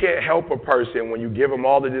you can't help a person when you give them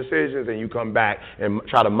all the decisions and you come back and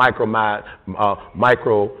try to micromanage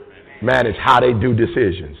how they do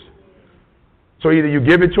decisions. So either you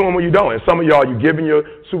give it to them or you don't. And some of y'all, you're giving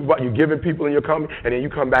people in your company, and then you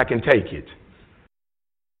come back and take it.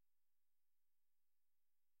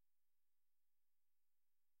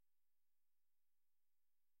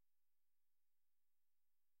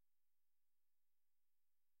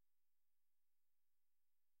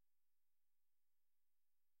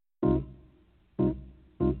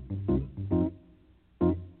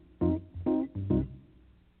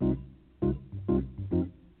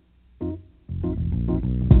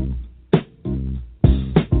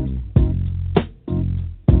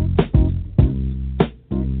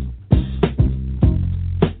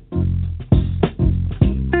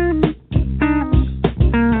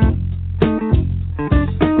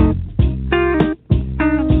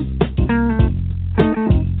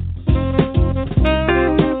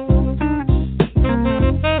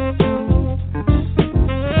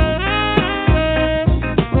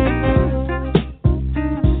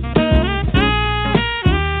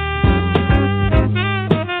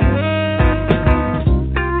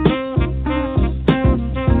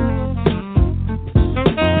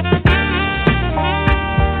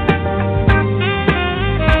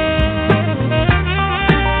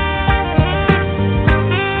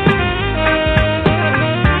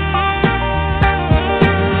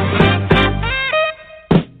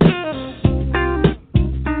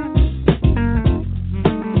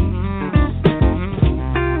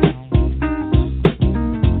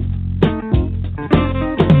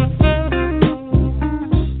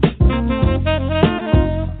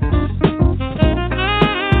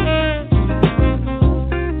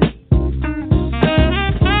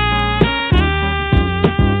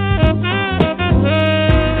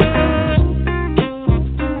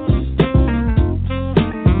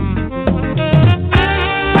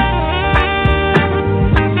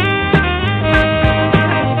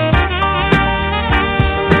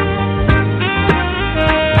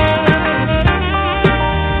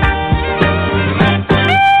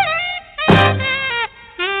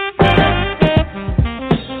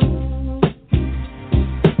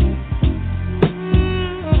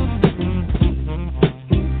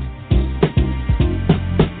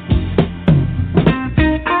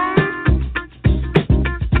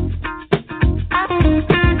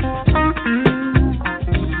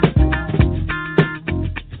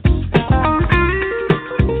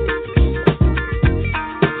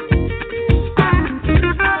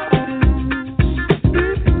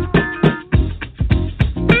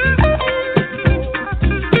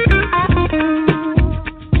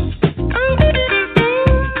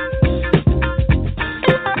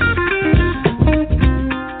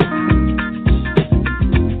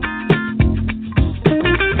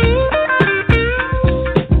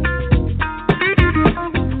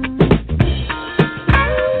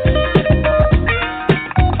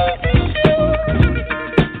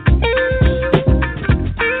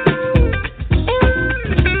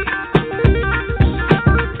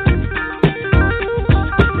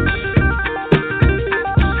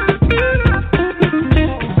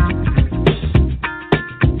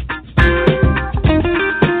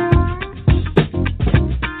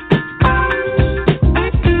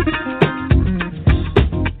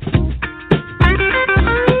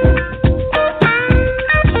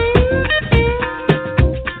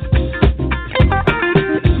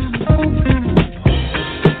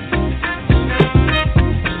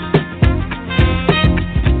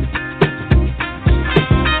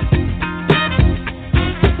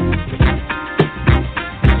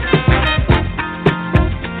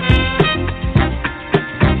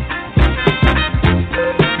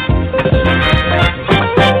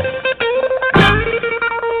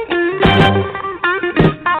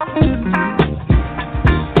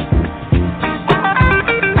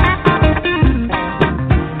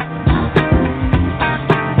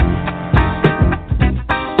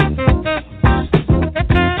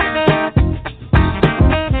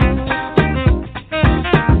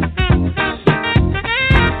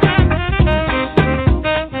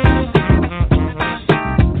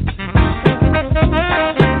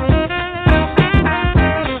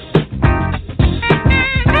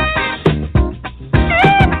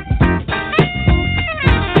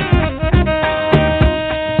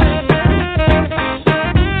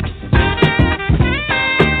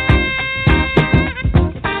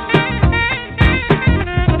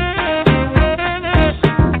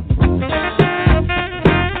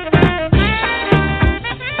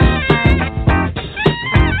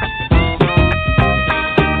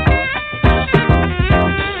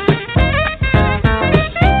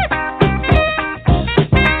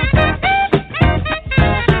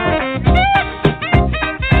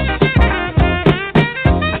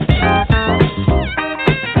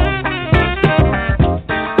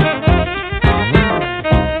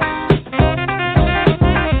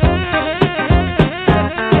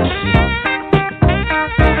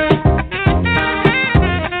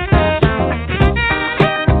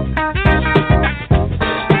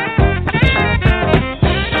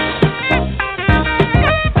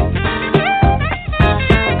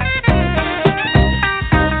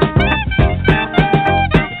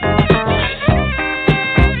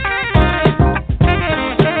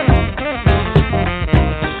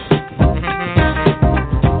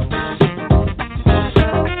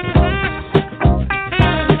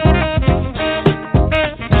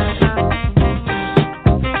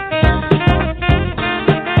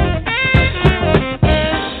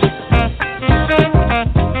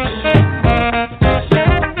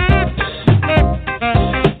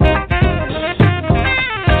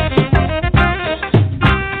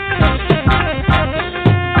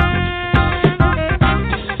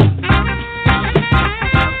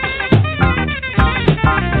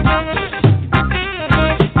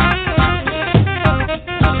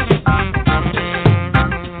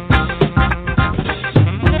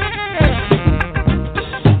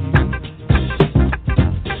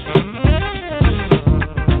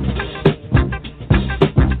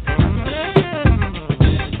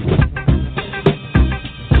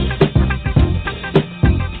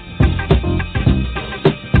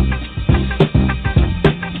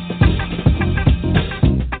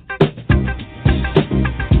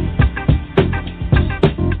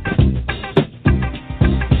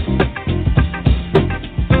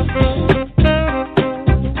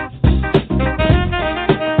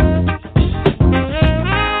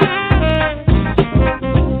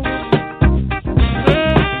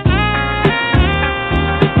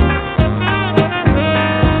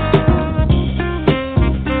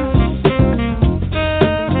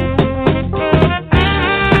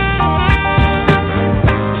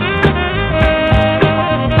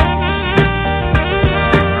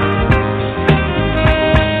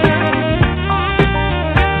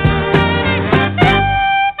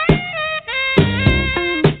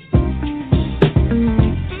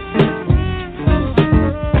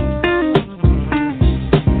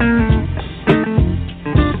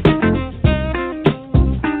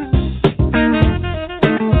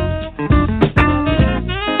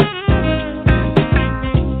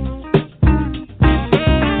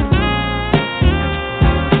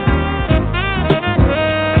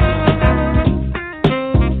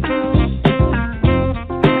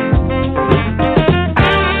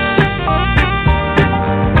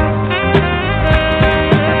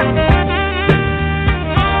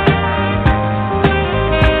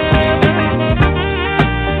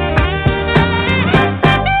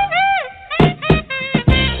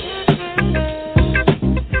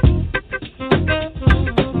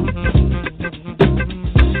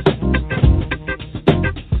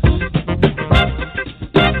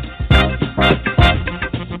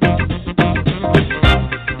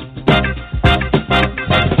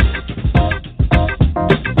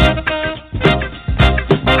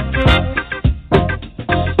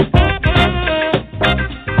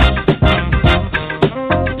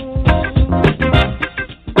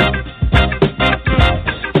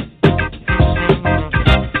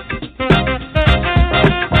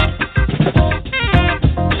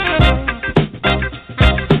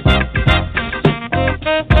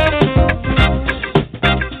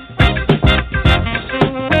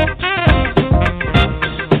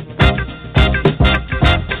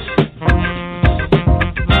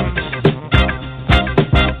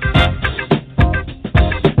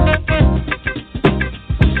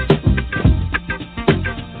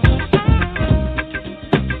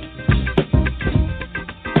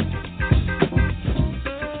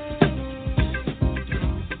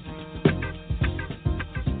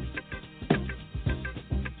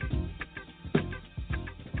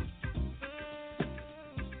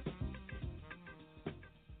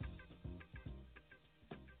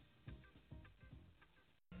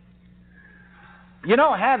 You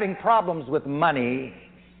know, having problems with money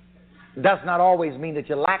does not always mean that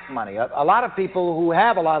you lack money. A lot of people who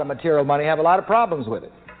have a lot of material money have a lot of problems with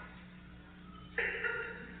it.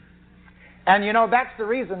 And, you know, that's the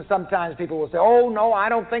reason sometimes people will say, oh, no, I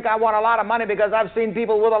don't think I want a lot of money because I've seen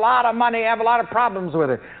people with a lot of money have a lot of problems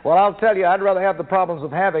with it. Well, I'll tell you, I'd rather have the problems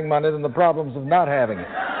of having money than the problems of not having it.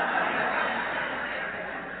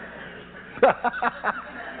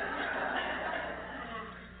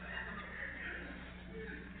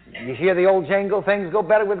 You hear the old jingle, things go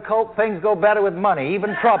better with coke, things go better with money,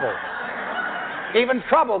 even trouble. Even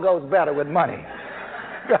trouble goes better with money.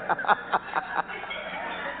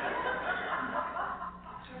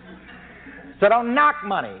 So don't knock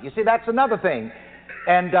money. You see, that's another thing.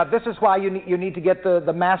 And this is why you need to get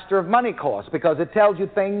the Master of Money course, because it tells you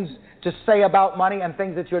things to say about money and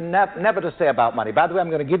things that you're never to say about money. By the way,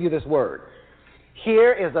 I'm going to give you this word.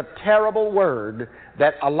 Here is a terrible word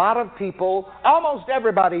that a lot of people, almost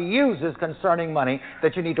everybody, uses concerning money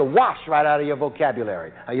that you need to wash right out of your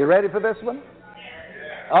vocabulary. Are you ready for this one?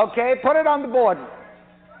 Okay, put it on the board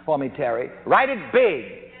for me, Terry. Write it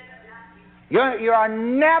big. You are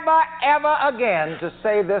never, ever again to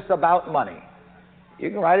say this about money. You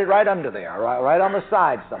can write it right under there, right on the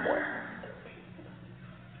side somewhere.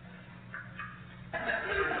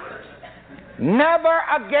 Never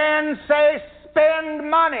again say spend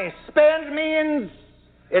money. Spend means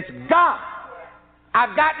it's gone.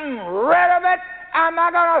 I've gotten rid of it. I'm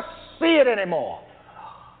not going to see it anymore.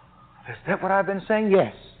 Is that what I've been saying?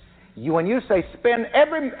 Yes. When you say spend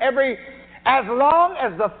as long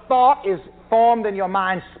as the thought is formed in your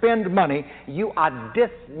mind, spend money, you are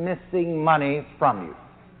dismissing money from you.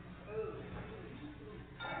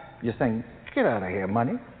 You're saying, get out of here,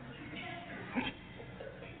 money.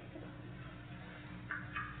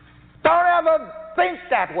 Don't ever think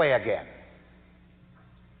that way again.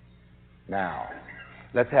 Now,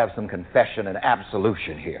 let's have some confession and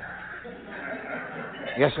absolution here.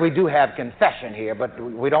 Yes, we do have confession here, but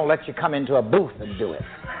we don't let you come into a booth and do it.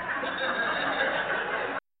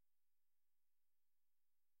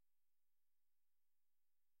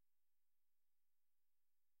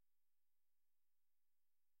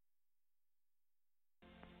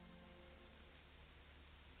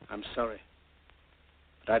 I'm sorry,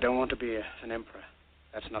 but I don't want to be an emperor.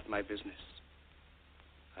 That's not my business.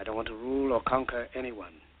 I don't want to rule or conquer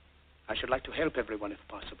anyone. I should like to help everyone if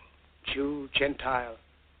possible. Jew, Gentile,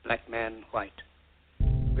 black man, white.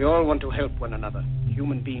 We all want to help one another.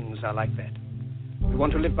 Human beings are like that. We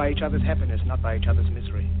want to live by each other's happiness, not by each other's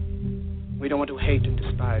misery. We don't want to hate and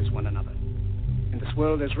despise one another. In this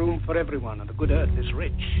world, there's room for everyone, and the good earth is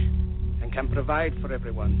rich and can provide for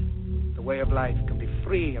everyone. The way of life can be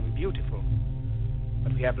free and beautiful,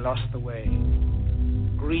 but we have lost the way.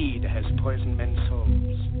 Greed has poisoned men's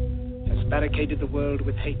souls, has barricaded the world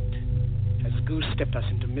with hate, has goose-stepped us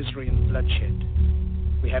into misery and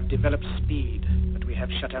bloodshed. We have developed speed, but we have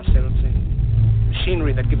shut ourselves in.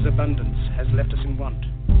 Machinery that gives abundance has left us in want.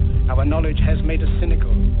 Our knowledge has made us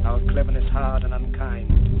cynical, our cleverness hard and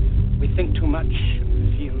unkind. We think too much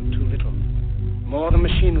and feel too little. More than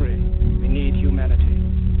machinery, we need humanity.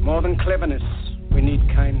 More than cleverness, we need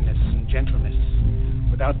kindness and gentleness.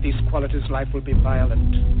 Without these qualities, life will be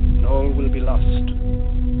violent, and all will be lost.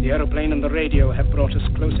 The aeroplane and the radio have brought us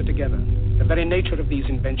closer together. The very nature of these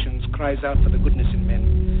inventions cries out for the goodness in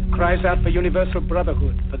men, cries out for universal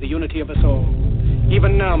brotherhood, for the unity of us all.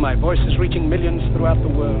 Even now, my voice is reaching millions throughout the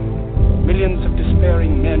world, millions of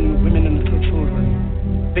despairing men, women, and little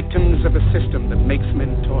children, victims of a system that makes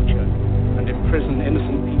men torture and imprison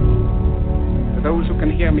innocent people. To those who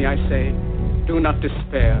can hear me, I say, do not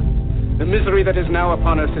despair. The misery that is now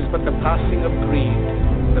upon us is but the passing of greed.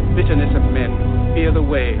 The bitterness of men fear the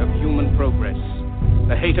way of human progress.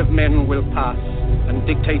 The hate of men will pass, and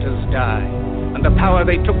dictators die. And the power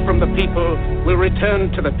they took from the people will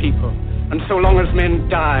return to the people. And so long as men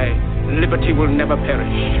die, liberty will never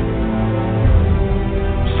perish.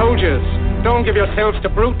 Soldiers, don't give yourselves to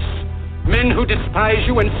brutes. Men who despise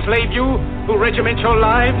you, enslave you, who regiment your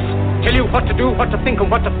lives, tell you what to do, what to think,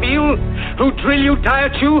 and what to feel, who drill you,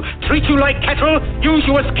 diet you, treat you like cattle, use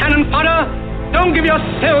you as cannon fodder. Don't give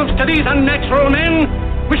yourselves to these unnatural men,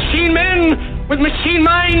 machine men with machine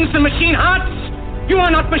minds and machine hearts. You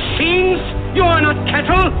are not machines. You are not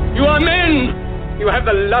cattle. You are men. You have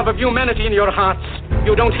the love of humanity in your hearts.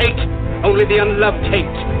 You don't hate. Only the unloved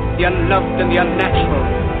hate. The unloved and the unnatural.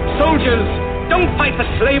 Soldiers, Don't fight for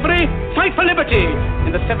slavery, fight for liberty.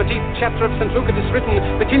 In the 17th chapter of St. Luke it is written,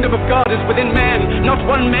 the kingdom of God is within man, not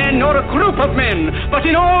one man nor a group of men, but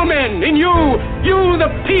in all men, in you. You, the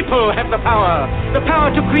people, have the power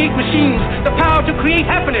to create machines, the power to create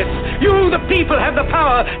happiness. You, the people, have the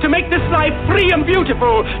power to make this life free and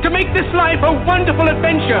beautiful, to make this life a wonderful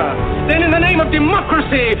adventure. Then in the name of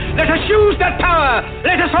democracy, let us use that power.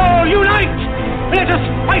 Let us all unite. Let us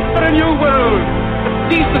fight for a new world, a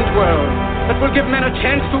decent world, that will give men a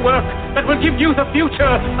chance to work, that will give youth a future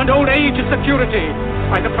and old age a security.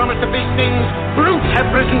 By the promise of these things, brutes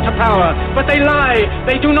have risen to power, but they lie.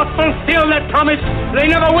 They do not fulfill that promise.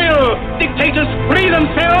 They never will. Dictators free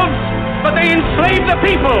themselves, but they enslave the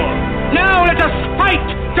people. Now let us fight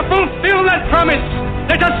to fulfill that promise.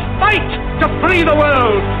 Let us fight to free the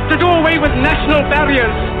world, to do away with national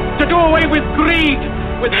barriers, to do away with greed,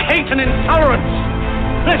 with hate and intolerance.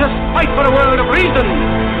 Let us fight for a world of reason,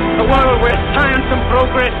 a world where science and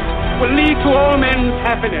progress will lead to all men's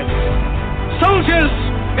happiness. Soldiers,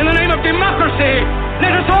 in the name of democracy,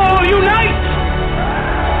 let us all unite!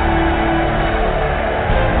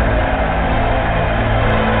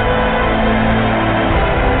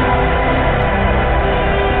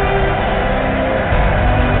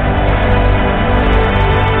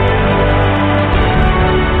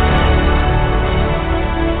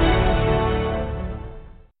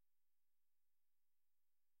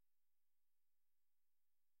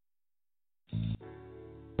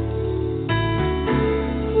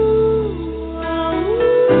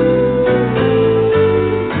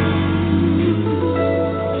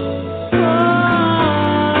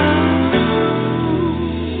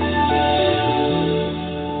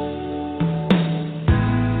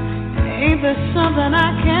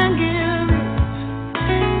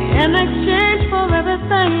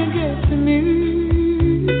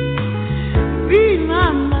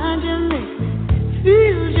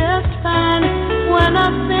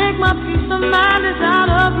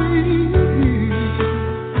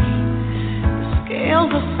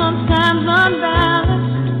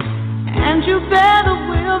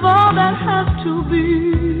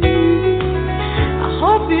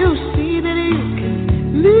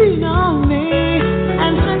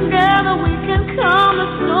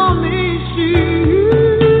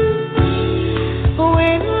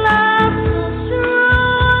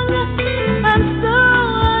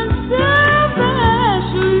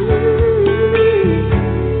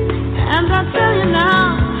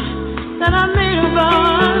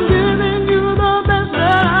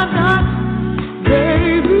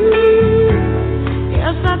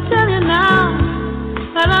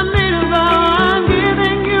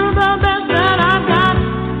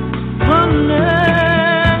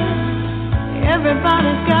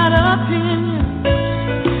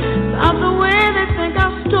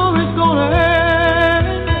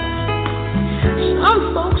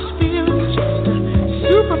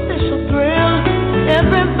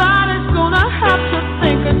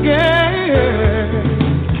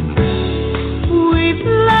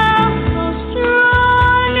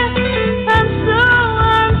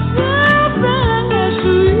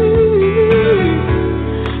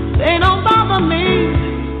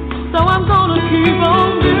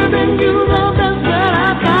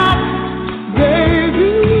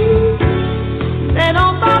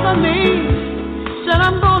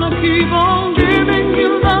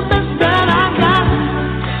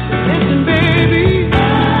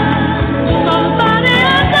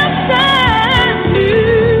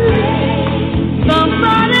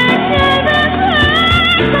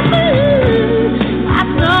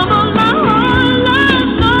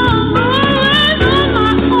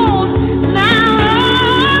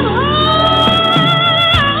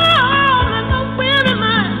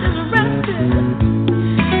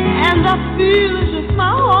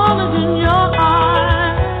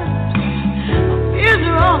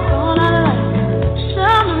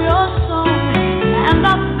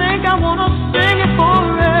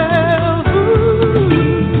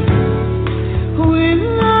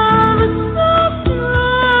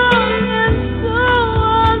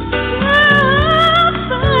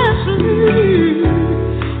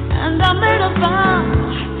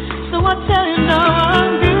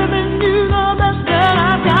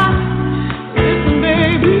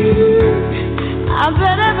 Baby,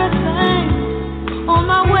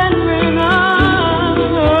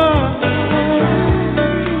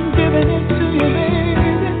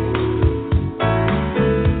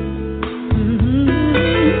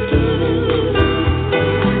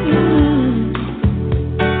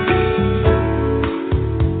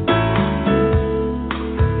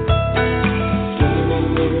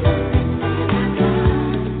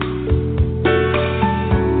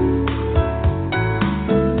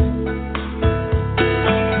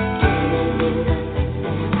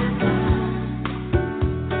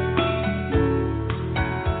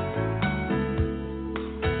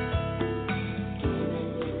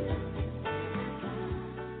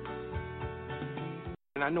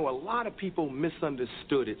 and I know a lot of people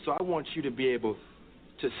misunderstood it, so I want you to be able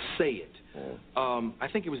to say it. I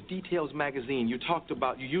think it was Details Magazine. You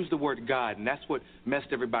used the word God, and that's what messed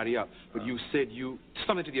everybody up. But you said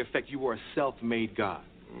something to the effect you were a self-made God.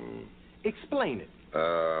 Explain it.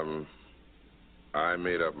 I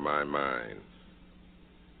made up my mind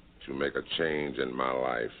to make a change in my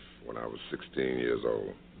life when I was 16 years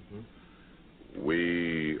old.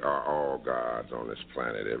 We are all gods on this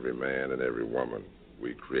planet, every man and every woman.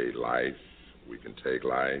 We create life. We can take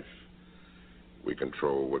life. We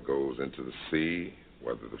control what goes into the sea,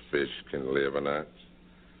 whether the fish can live or not.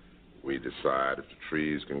 We decide if the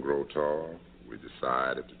trees can grow tall. We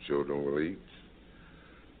decide if the children will eat.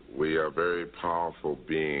 We are very powerful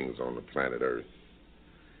beings on the planet Earth.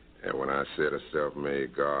 And when I said a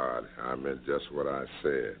self-made God, I meant just what I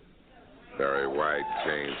said. Barry White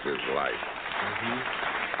changed his life.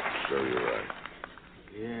 So you're right.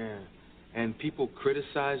 Yeah. And people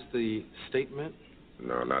criticized the statement?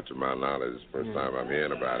 No, not to my knowledge. It's the first time I'm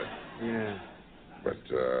hearing about it. Yeah. But,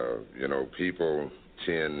 people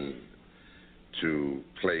tend to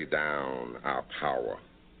play down our power.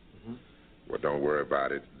 Well, don't worry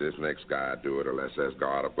about it. This next guy do it, or let's ask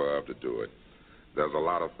God above to do it. There's a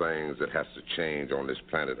lot of things that has to change on this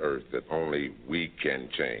planet Earth that only we can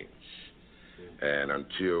change. And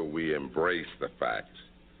until we embrace the fact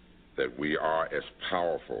that we are as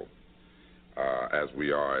powerful as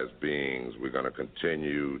we are as beings, we're going to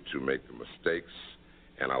continue to make the mistakes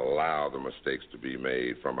and allow the mistakes to be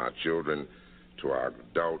made, from our children to our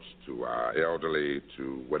adults to our elderly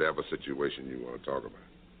to whatever situation you want to talk about.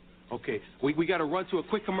 Okay, we got to run to a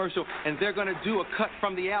quick commercial, and they're going to do a cut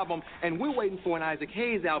from the album, and we're waiting for an Isaac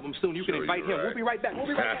Hayes album soon. You can invite him. Right. We'll be right back.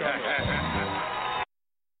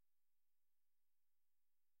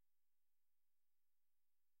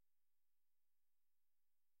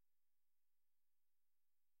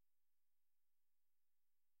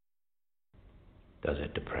 Does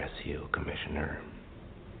it depress you, Commissioner,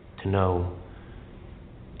 to know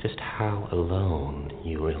just how alone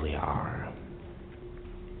you really are?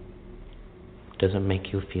 Does it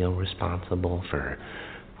make you feel responsible for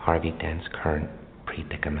Harvey Dent's current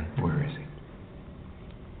predicament? Where is he?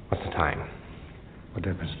 What's the time? What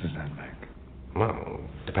difference does that make? Well,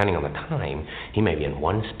 depending on the time, he may be in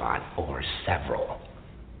one spot or several.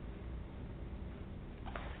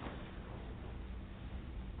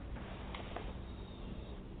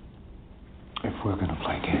 If we're going to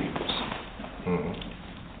play games,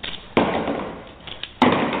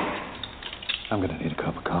 I'm going to need a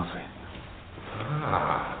cup of coffee.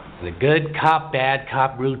 The good cop, bad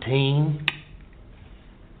cop routine?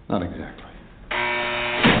 Not exactly.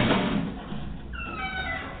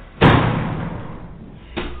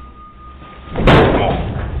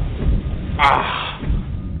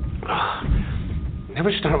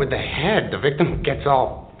 Never start with the head. The victim gets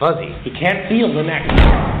all fuzzy. He can't feel the neck.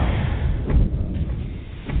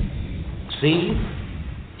 See?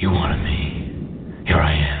 You wanted me. Here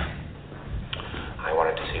I am. I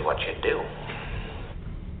wanted to see what you'd do.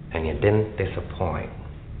 And you didn't disappoint.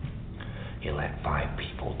 You let 5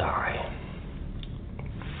 people die.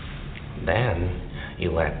 Then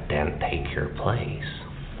you let Dent take your place.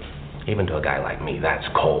 Even to a guy like me, that's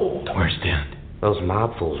cold. Where's Dent? Those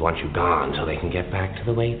mob fools want you gone so they can get back to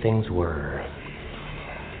the way things were.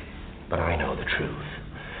 But I know the truth.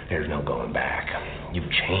 There's no going back.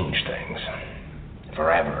 You've changed things.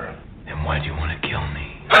 Forever. And why'd you want to kill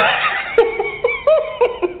me?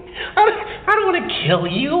 I don't want to kill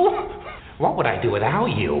you. What would I do without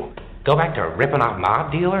you? Go back to ripping off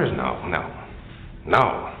mob dealers? No,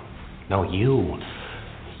 you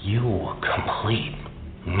complete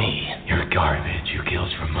me. You're garbage. You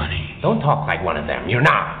kills for money. Don't talk like one of them. You're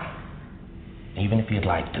not. Even if you'd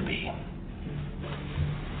like to be.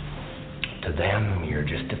 To them, you're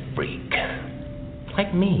just a freak.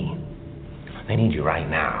 Like me. They need you right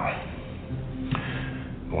now.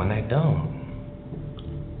 But when they don't,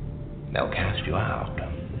 they'll cast you out.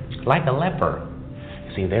 Like a leper.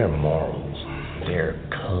 You see, their morals, their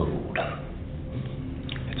code,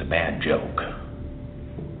 it's a bad joke.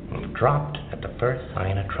 Dropped at the first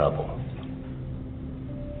sign of trouble.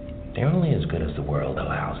 They're only as good as the world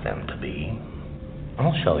allows them to be.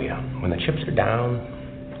 I'll show you. When the chips are down,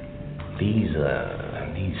 these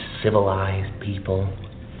civilized people,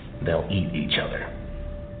 they'll eat each other.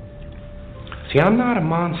 See, I'm not a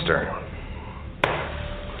monster.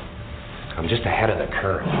 I'm just ahead of the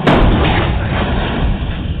curve.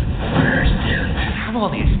 Where's Dent? You have all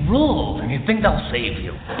these rules, and you think they'll save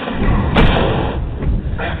you.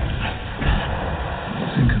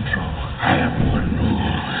 Who's in control? I have one rule.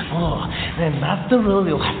 Oh, then that's the rule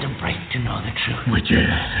you'll have to break to know the truth. Which is?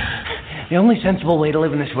 The only sensible way to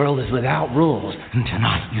live in this world is without rules. And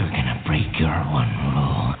tonight, you're gonna break your one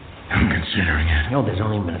rule. I'm considering it. No, there's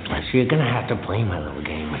only minutes left, so you're gonna have to play my little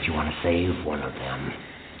game if you want to save one of them.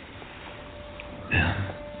 Yeah?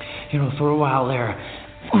 You know, for a while there,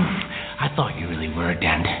 I thought you really were,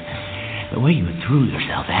 Dent. The way you threw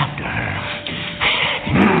yourself after her.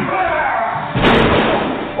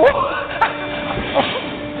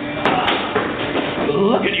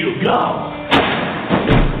 Look at you go!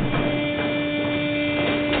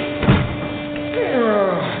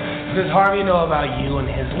 What does Harvey know about you and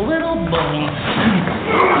his little bully?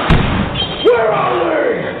 Where are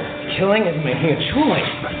they? Killing is making a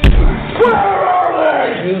choice. Where are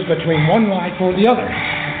they? Choose between one life or the other.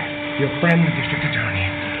 Your friend, the district attorney,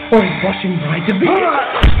 or his blushing bride to be.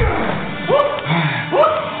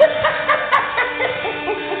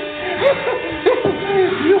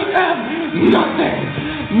 You have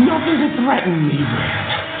nothing to threaten me with.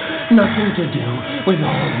 Nothing to do with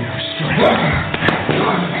all your strength.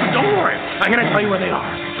 Don't worry, I'm going to tell you where they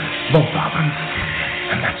are. Both of them.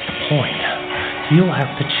 And that's the point. You'll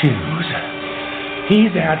have to choose.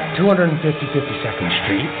 He's at 250-52nd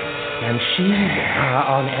Street, and she's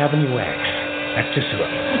on Avenue X. That's just who.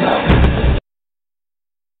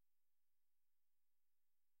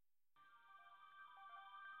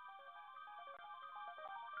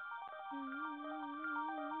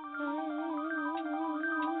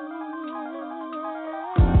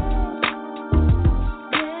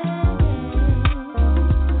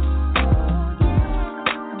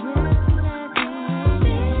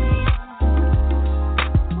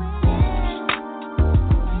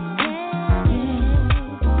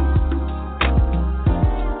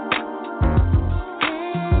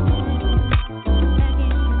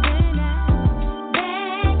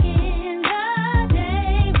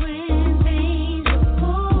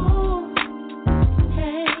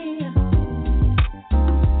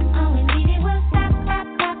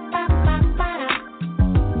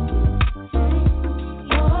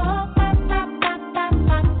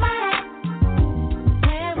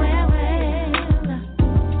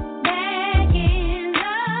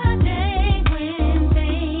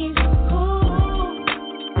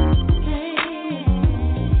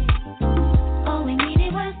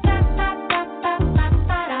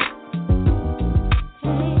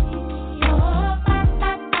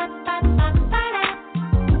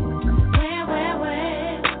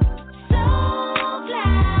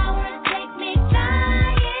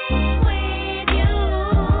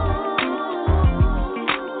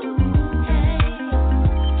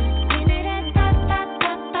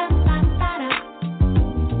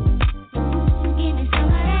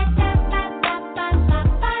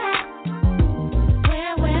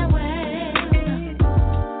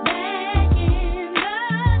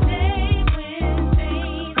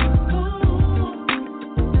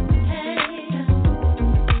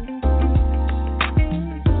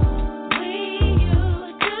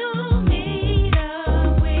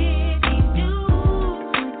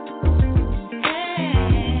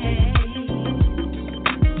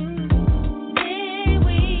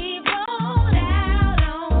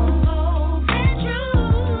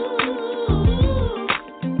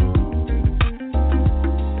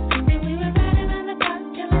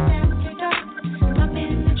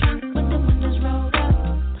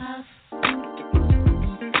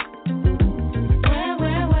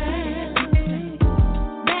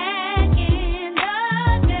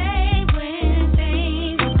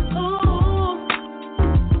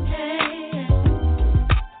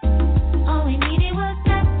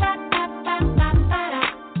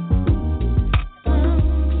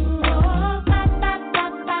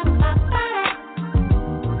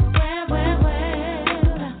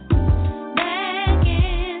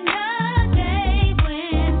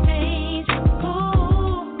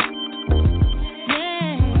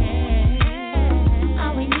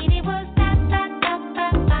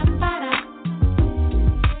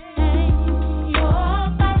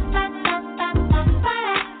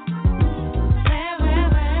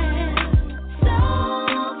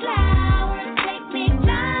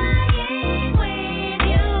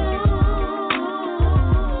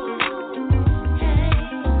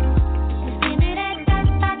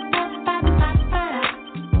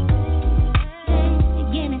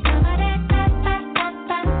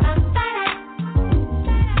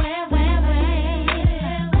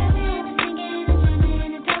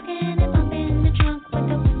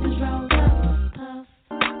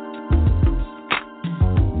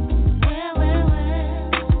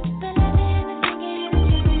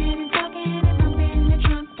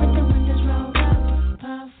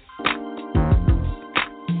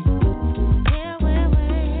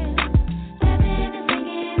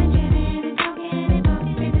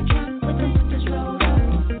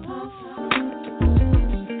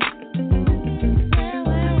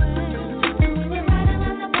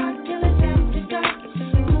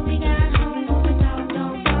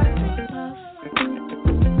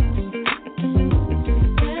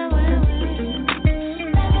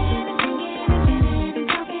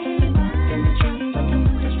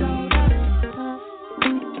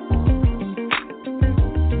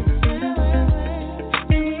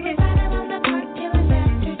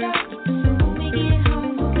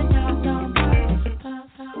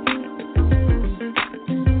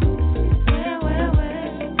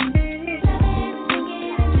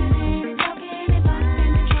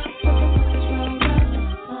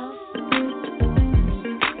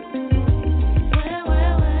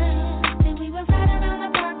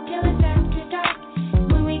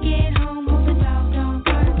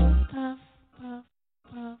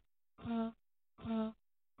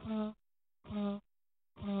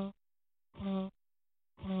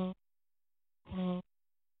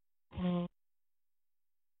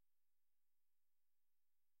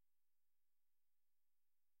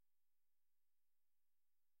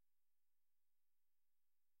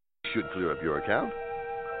 should clear up your account.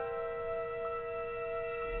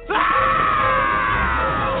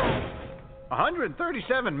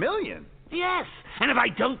 $137 million? Yes, and if I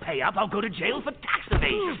don't pay up, I'll go to jail for tax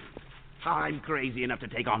evasion. I'm crazy enough to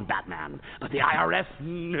take on Batman, but the IRS,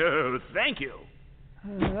 no, thank you.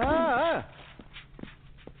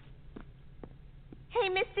 Hey,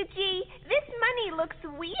 Mr. G, this money looks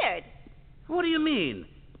weird. What do you mean?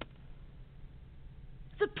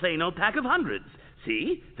 It's a plain old pack of hundreds.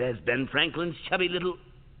 See, there's Ben Franklin's chubby little...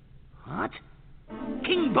 What?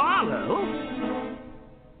 King Barlow?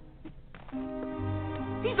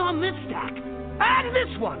 He's on this stack. And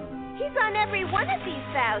this one. He's on every one of these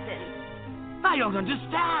thousands. I don't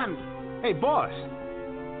understand. Hey, boss.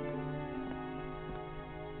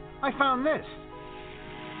 I found this.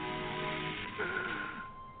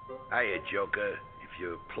 Hiya, Joker. If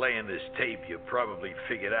you're playing this tape, you probably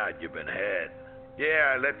figured out you've been had.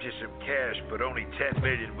 Yeah, I left you some cash, but only $10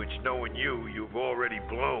 million, which knowing you've already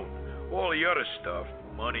blown. All the other stuff,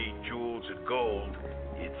 money, jewels, and gold,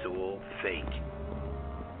 it's all fake.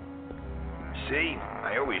 See,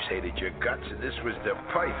 I always hated your guts, and this was the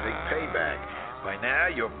perfect payback. By now,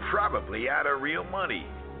 you're probably out of real money.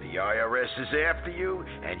 The IRS is after you,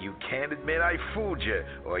 and you can't admit I fooled you,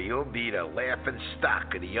 or you'll be the laughing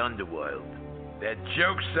stock of the underworld. That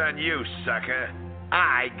joke's on you, sucker.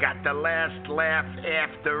 I got the last laugh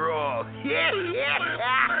after all.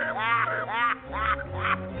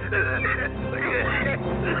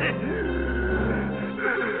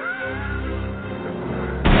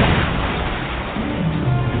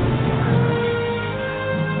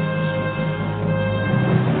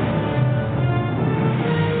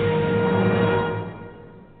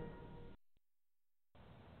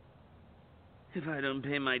 If I don't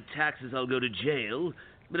pay my taxes, I'll go to jail.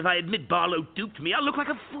 But if I admit Barlow duped me, I'll look like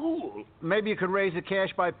a fool. Maybe you could raise the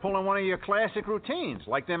cash by pulling one of your classic routines,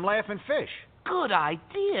 like them laughing fish. Good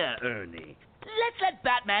idea, Ernie. Let's let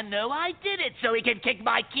Batman know I did it so he can kick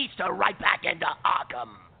my keister right back into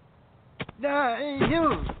Arkham.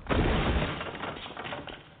 You...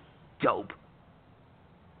 Dope.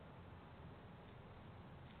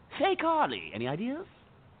 Say, Carly, any ideas?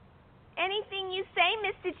 Anything you say,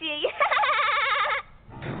 Mr. G.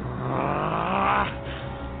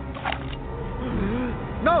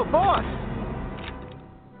 No, boss!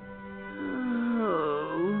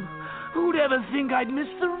 Oh, who'd ever think I'd miss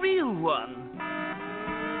the real one?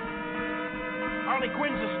 Harley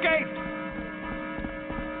Quinn's escaped!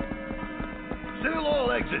 Seal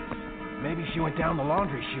all exits! Maybe she went down the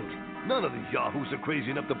laundry chute. None of these yahoos are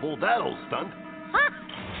crazy enough to pull that old stunt.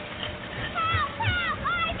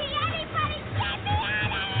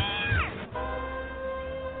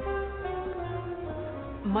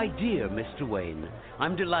 My dear Mr. Wayne,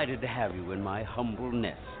 I'm delighted to have you in my humble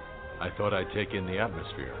nest. I thought I'd take in the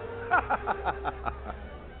atmosphere.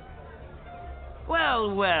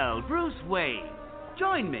 Well, well, Bruce Wayne,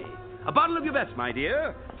 join me. A bottle of your best, my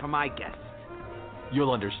dear, for my guest.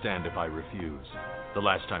 You'll understand if I refuse. The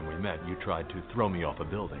last time we met, you tried to throw me off a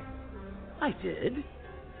building. I did?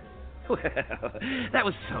 Well, that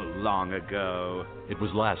was so long ago. It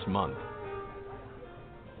was last month.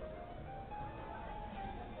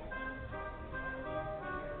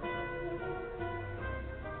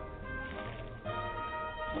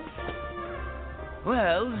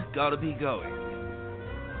 Well, gotta be going.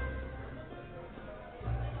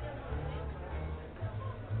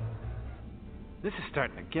 This is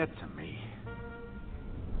starting to get to me.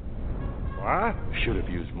 What? Should have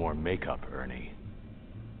used more makeup, Ernie.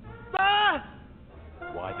 Ah!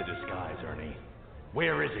 Why the disguise, Ernie?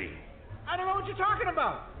 Where is he? I don't know what you're talking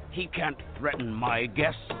about. He can't threaten my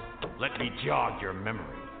guests. Let me jog your memory.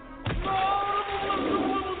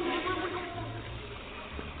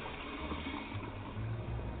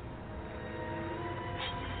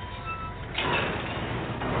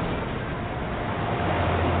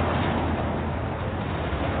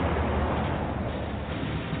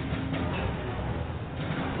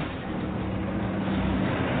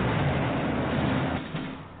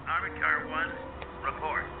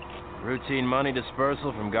 Routine money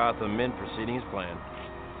dispersal from Gotham Mint proceeding as planned.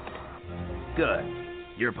 Good.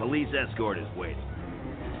 Your police escort is waiting.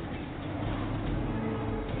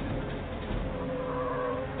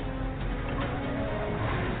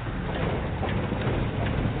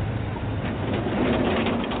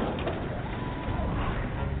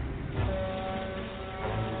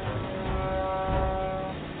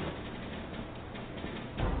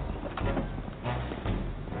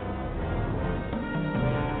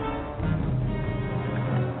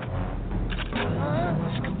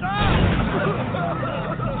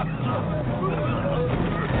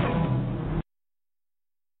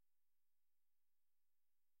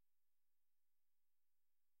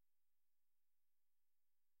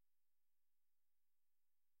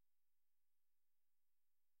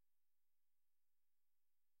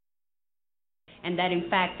 and that, in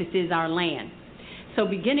fact, this is our land. So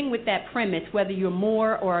beginning with that premise, whether you're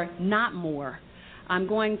more or not more, I'm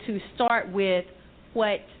going to start with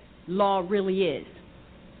what law really is.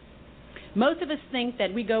 Most of us think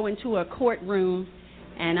that we go into a courtroom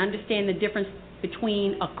and understand the difference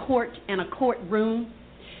between a court and a courtroom,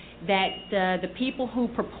 that the people who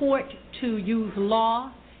purport to use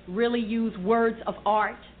law really use words of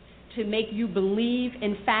art to make you believe,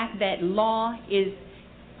 in fact, that law is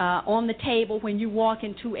on the table when you walk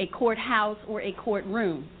into a courthouse or a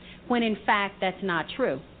courtroom, when in fact that's not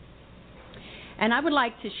true. And I would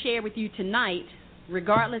like to share with you tonight,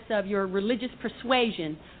 regardless of your religious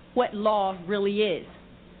persuasion, what law really is.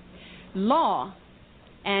 Law,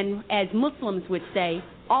 and as Muslims would say,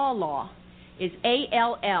 all law, is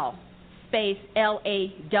A-L-L space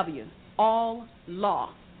L-A-W, all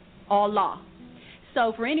law, all law.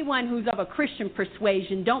 So for anyone who's of a Christian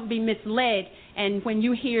persuasion, don't be misled, and when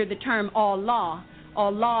you hear the term all law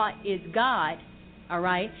is God, all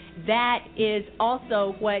right? That is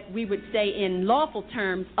also what we would say in lawful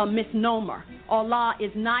terms a misnomer. Allah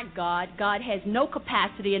is not God. God has no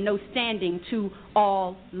capacity and no standing to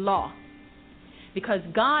all law, because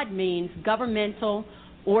God means governmental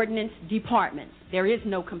ordinance departments. There is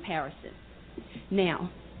no comparison. Now,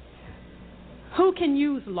 who can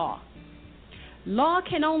use law? Law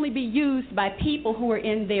can only be used by people who are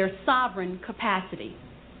in their sovereign capacity.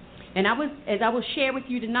 And as I will share with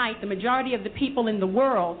you tonight, the majority of the people in the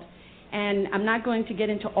world, and I'm not going to get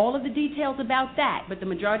into all of the details about that, but the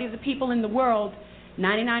majority of the people in the world,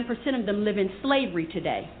 99% of them live in slavery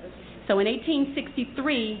today. So in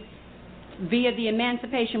 1863, via the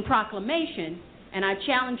Emancipation Proclamation, and I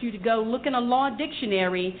challenge you to go look in a law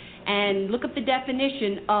dictionary and look up the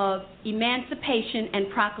definition of emancipation and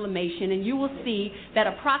proclamation, and you will see that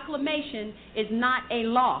a proclamation is not a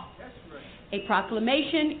law. A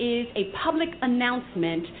proclamation is a public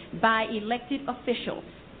announcement by elected officials.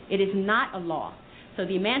 It is not a law. So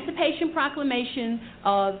the Emancipation Proclamation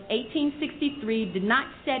of 1863 did not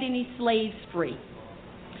set any slaves free.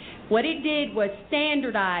 What it did was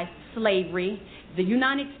standardize slavery, the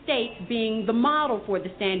United States being the model for the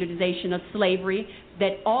standardization of slavery,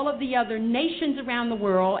 that all of the other nations around the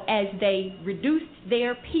world, as they reduced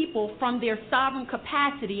their people from their sovereign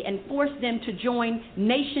capacity and forced them to join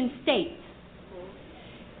nation states,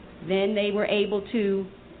 then they were able to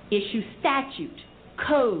issue statute,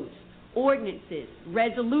 codes, ordinances,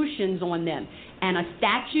 resolutions on them. And a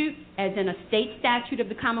statute, as in a state statute of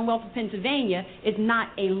the Commonwealth of Pennsylvania, is not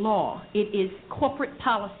a law. It is corporate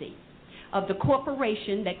policy of the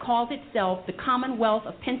corporation that calls itself the Commonwealth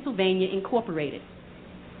of Pennsylvania Incorporated.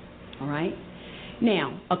 All right?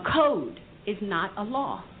 Now, a code is not a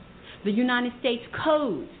law. The United States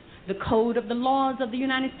codes, the code of the laws of the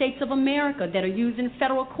United States of America that are used in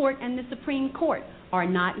federal court and the Supreme Court, are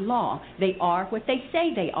not law. They are what they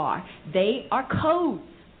say they are. They are codes,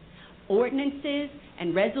 ordinances,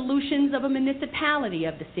 and resolutions of a municipality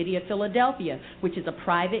of the city of Philadelphia, which is a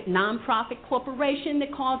private, non-profit corporation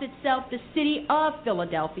that calls itself the City of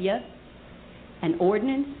Philadelphia. An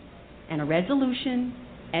ordinance and a resolution,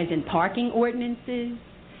 as in parking ordinances,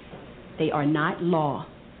 they are not law.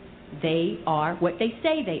 They are what they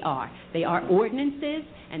say they are. They are ordinances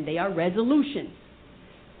and they are resolutions.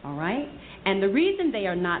 All right? And the reason they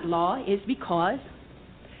are not law is because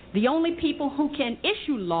the only people who can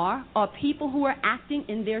issue law are people who are acting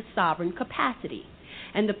in their sovereign capacity.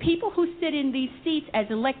 And the people who sit in these seats as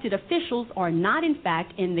elected officials are not, in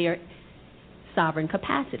fact, in their sovereign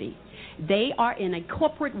capacity. They are in a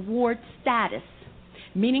corporate ward status,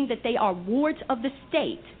 meaning that they are wards of the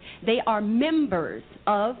state. They are members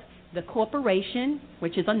of the corporation,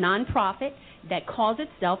 which is a nonprofit, that calls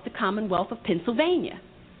itself the Commonwealth of Pennsylvania.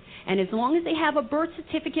 And as long as they have a birth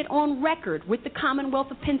certificate on record with the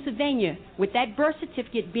Commonwealth of Pennsylvania, with that birth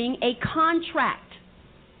certificate being a contract,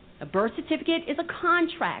 a birth certificate is a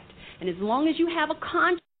contract, and as long as you have a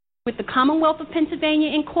contract with the Commonwealth of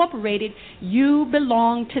Pennsylvania Incorporated, you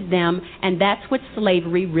belong to them, and that's what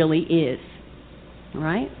slavery really is. All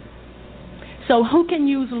right? So who can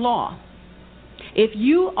use law? If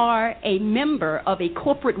you are a member of a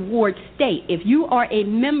corporate ward state, if you are a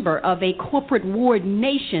member of a corporate ward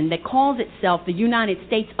nation that calls itself the United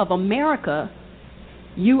States of America,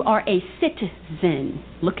 you are a citizen.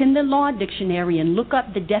 Look in the law dictionary and look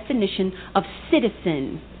up the definition of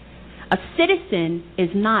citizen. A citizen is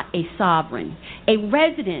not a sovereign. A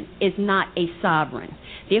resident is not a sovereign.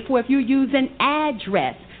 Therefore, if you use an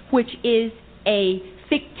address, which is a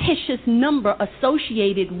fictitious number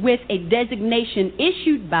associated with a designation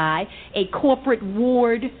issued by a corporate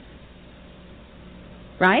ward,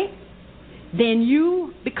 right? then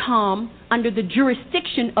you become under the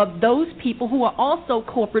jurisdiction of those people who are also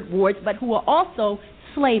corporate wards, but who are also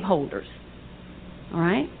slaveholders. All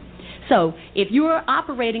right? So if you are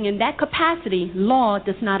operating in that capacity, law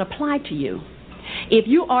does not apply to you. If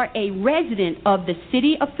you are a resident of the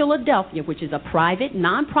city of Philadelphia, which is a private,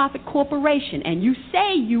 nonprofit corporation, and you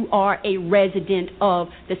say you are a resident of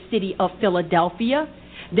the city of Philadelphia,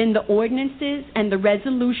 then the ordinances and the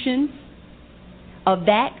resolutions of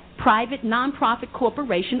that private, nonprofit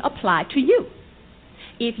corporation apply to you.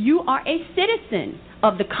 If you are a citizen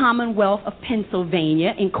of the Commonwealth of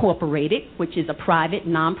Pennsylvania Incorporated, which is a private,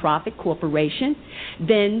 nonprofit corporation,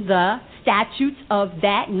 then the statutes of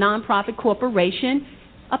that nonprofit corporation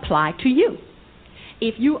apply to you.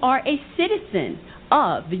 If you are a citizen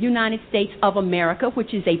of the United States of America,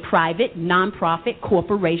 which is a private, nonprofit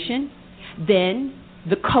corporation, then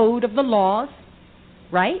the code of the laws,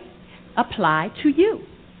 right, apply to you.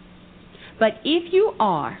 But if you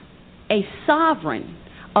are a sovereign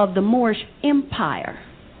of the Moorish Empire,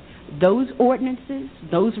 those ordinances,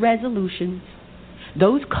 those resolutions,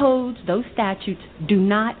 those codes, those statutes do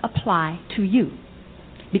not apply to you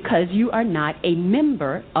because you are not a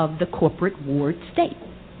member of the corporate ward state.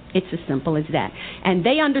 It's as simple as that. And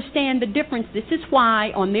they understand the difference. This is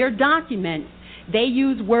why on their documents they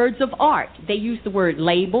use words of art. They use the word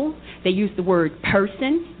label. They use the word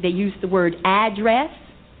person. They use the word address.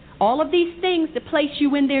 All of these things that place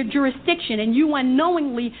you in their jurisdiction, and you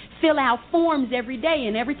unknowingly fill out forms every day.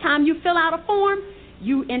 And every time you fill out a form,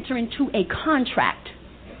 you enter into a contract.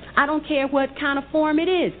 I don't care what kind of form it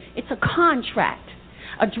is. It's a contract.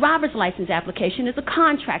 A driver's license application is a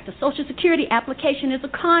contract. A Social Security application is a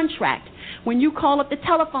contract. When you call up the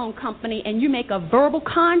telephone company and you make a verbal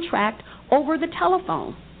contract over the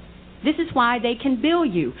telephone, this is why they can bill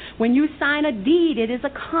you. When you sign a deed, it is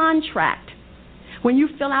a contract. When you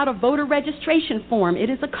fill out a voter registration form, it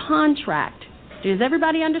is a contract. Does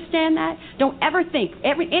everybody understand that? Don't ever think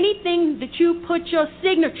anything that you put your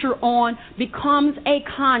signature on becomes a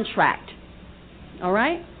contract. All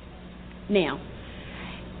right? Now,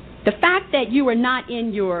 the fact that you are not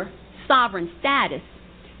in your sovereign status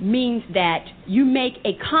means that you make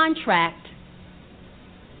a contract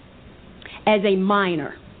as a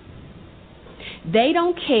minor. They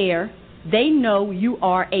don't care. They know you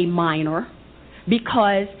are a minor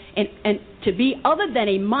because and to be other than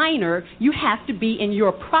a minor, you have to be in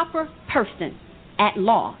your proper person at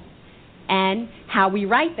law. And how we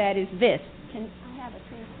write that is this. Can I have a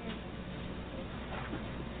transcript?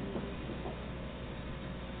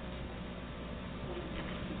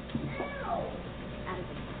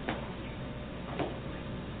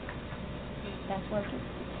 That's working.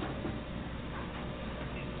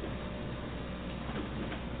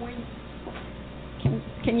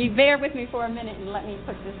 Can you bear with me for a minute and let me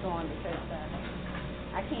put this on because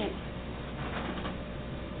I can't.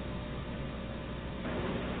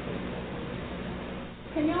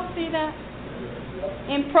 Can y'all see that?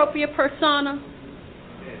 Impropria persona.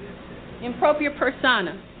 Impropria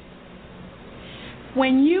persona.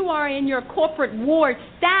 When you are in your corporate ward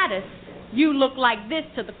status, you look like this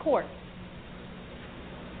to the court.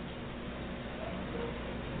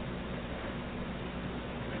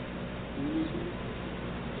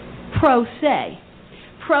 Pro se.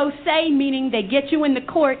 Pro se meaning they get you in the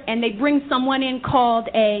court and they bring someone in called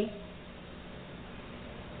a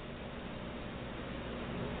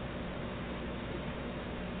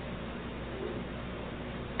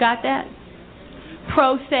got that?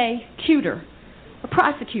 Pro se cutor, a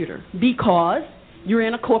prosecutor, because you're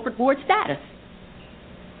in a corporate board status.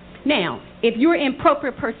 Now, if you're in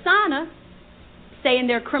propria persona, say in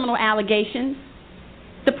their criminal allegations,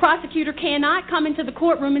 the prosecutor cannot come into the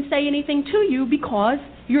courtroom and say anything to you because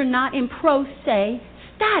you're not in pro se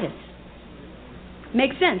status.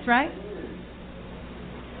 Makes sense, right?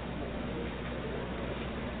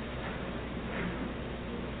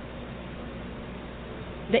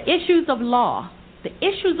 The issues of law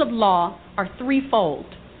are threefold.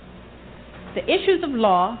 The issues of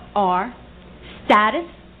law are status,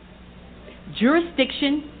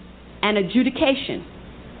 jurisdiction, and adjudication.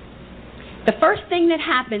 The first thing that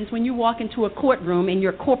happens when you walk into a courtroom in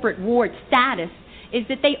your corporate ward status is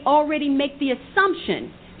that they already make the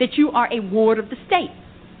assumption that you are a ward of the state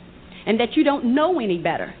and that you don't know any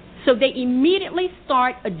better. So they immediately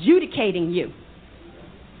start adjudicating you.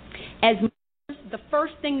 As the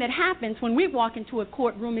first thing that happens when we walk into a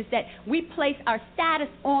courtroom is that we place our status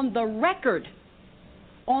on the record.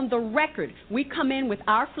 On the record. We come in with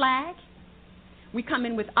our flag. We come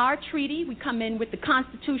in with our treaty. We come in with the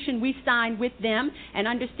Constitution we signed with them, and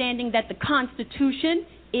understanding that the Constitution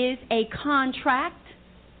is a contract.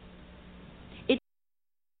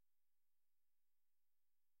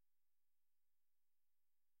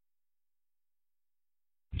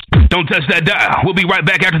 Don't touch that dial. We'll be right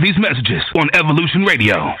back after these messages on Evolution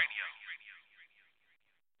Radio.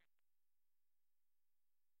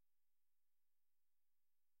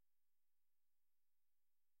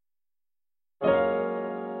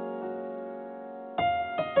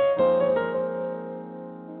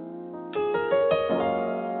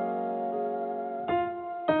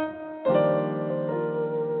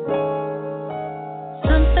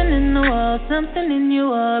 Something in the wall, something in your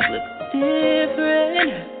walls looks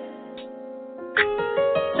different.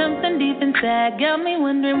 Something deep inside got me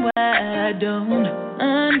wondering why I don't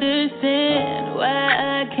understand.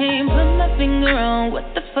 Why I can't put my finger on what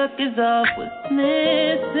the fuck is off, what's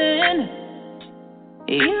missing.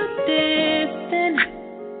 You're distant,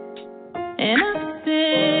 and I'm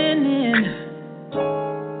sinning.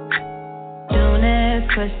 Don't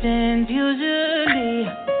ask questions usually.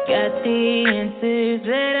 Got the answers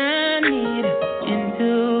that I need.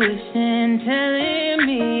 Intuition telling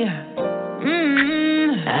me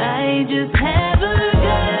I just have a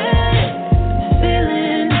gut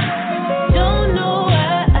feeling. Don't know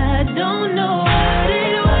why, I don't know what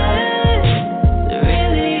it was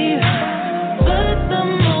really. But the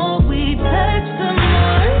more we touch, the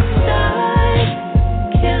more it starts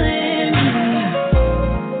killing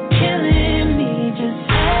me. Just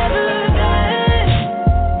have a gut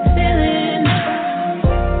feeling,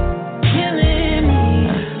 killing me.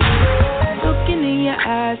 Looking in your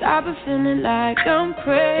eyes, I've been feeling like I'm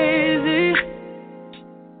crazy.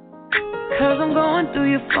 Cause I'm going through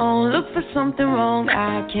your phone, look for something wrong,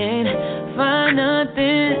 I can't find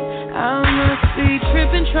nothing. I must be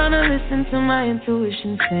tripping, trying to listen to my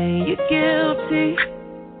intuition saying you're guilty.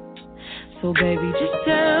 So baby, just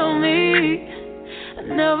tell me. I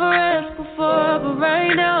never asked before, but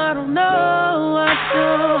right now I don't know. I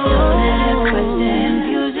don't have questions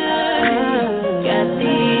usually. Got the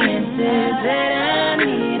answers that I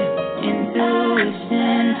need.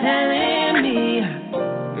 Intuition telling me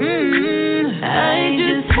I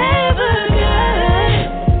just have a gut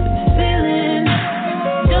feeling.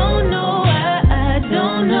 Don't know why, I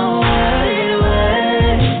don't know what it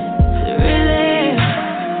was really.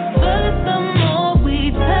 But the more we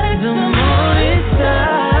touch, the more it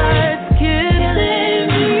starts killing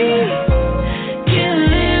me.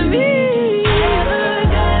 Have a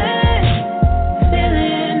gut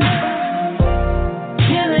feeling,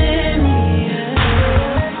 killing me.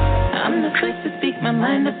 I'm the first to speak my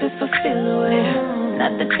mind up if I feel away.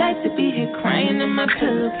 Not the type to be here crying in my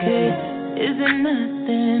pillowcase. Is it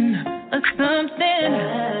nothing or something?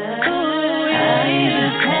 Ooh, yeah. I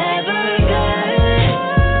just have a gut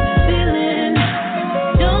feeling.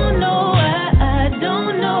 Don't know why, I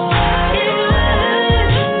don't know what it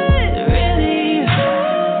was really.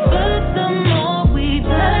 But the more we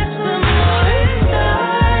touch, the more it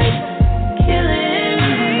starts killing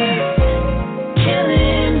me.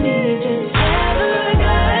 Just have a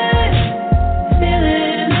gut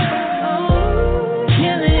feeling.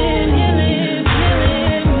 Killing me.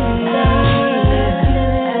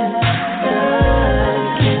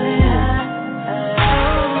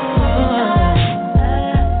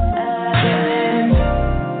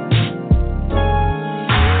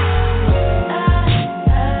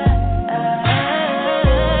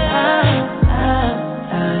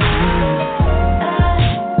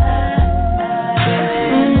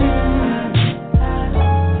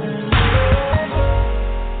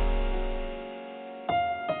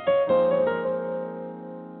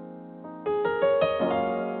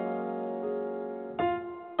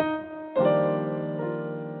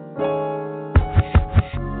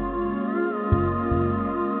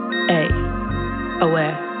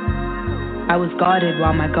 Aware. I was guarded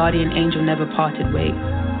while my guardian angel never parted ways.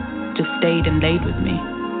 Just stayed and laid with me.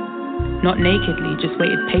 Not nakedly, just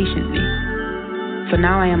waited patiently. For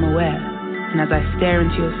now I am aware, and as I stare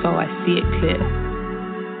into your soul, I see it clear.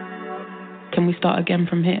 Can we start again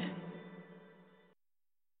from here?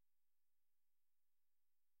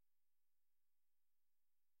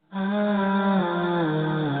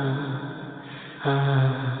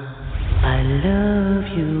 I love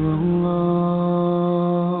you,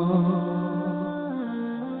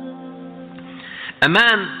 A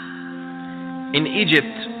man in Egypt,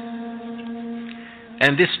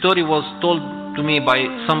 and this story was told to me by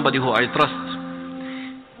somebody who I trust.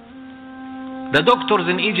 The doctors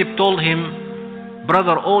in Egypt told him,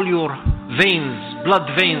 brother, all your veins, blood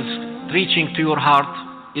veins reaching to your heart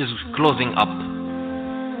is closing up.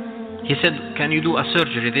 He said, can you do a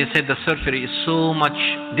surgery? They said the surgery is so much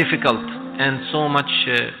difficult and so much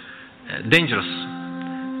dangerous.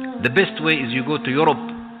 The best way is you go to Europe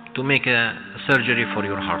to make a surgery for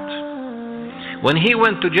your heart. When he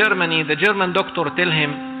went to Germany, the German doctor told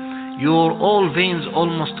him, your all veins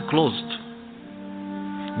almost closed.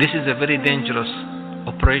 This is a very dangerous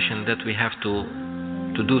operation that we have to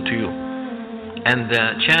do to you. And the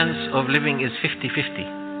chance of living is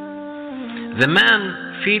 50-50. The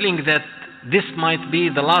man, feeling that this might be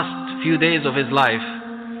the last few days of his life,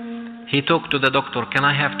 he talked to the doctor, can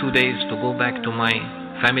I have 2 days to go back to my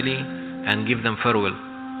family and give them farewell?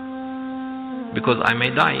 Because I may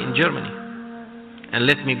die in Germany. And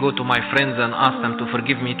let me go to my friends and ask them to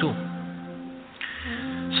forgive me too.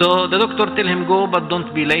 So the doctor tell him, go, but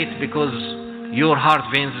don't be late because your heart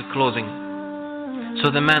veins are closing. So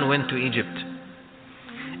the man went to Egypt.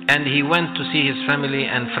 And he went to see his family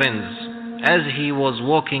and friends. As he was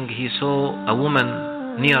walking, he saw a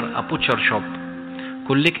woman near a butcher shop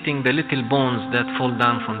collecting the little bones that fall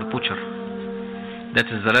down from the butcher. That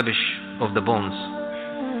is the rubbish of the bones.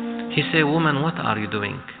 He said, woman, what are you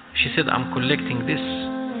doing? She said, I'm collecting this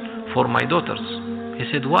for my daughters. He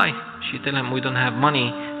said, why? She told him, we don't have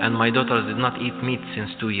money and my daughters did not eat meat since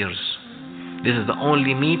 2 years. This is the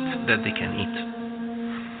only meat that they can eat.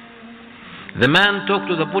 The man talked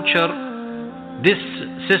to the butcher, this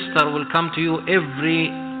sister will come to you every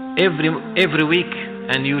week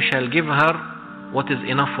and you shall give her what is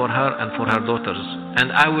enough for her and for her daughters.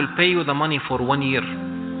 And I will pay you the money for 1 year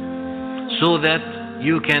so that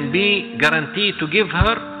you can be guaranteed to give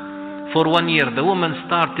her for 1 year. The woman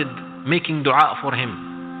started making dua for him.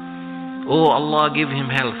 Oh Allah, give him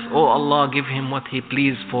health. Oh Allah, give him what he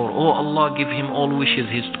pleased for. Oh Allah, give him all wishes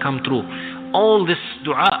his to come true. All this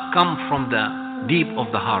dua come from the deep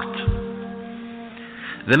of the heart.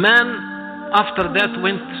 The man after that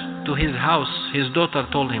went to his house. His daughter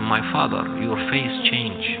told him, my father, your face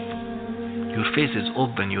changed. Your face is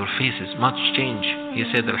open. Your face is much changed. He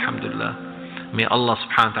said, Alhamdulillah. May Allah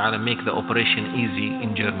subhanahu wa ta'ala make the operation easy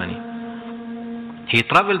in Germany. He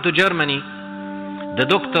traveled to Germany. The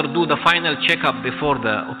doctor do the final checkup before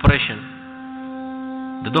the operation.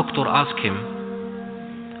 The doctor asked him,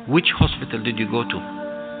 which hospital did you go to?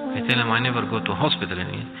 He tell him, I never go to hospital.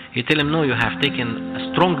 He tell him, no, you have taken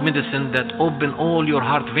a strong medicine that open all your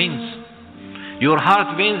heart veins. Your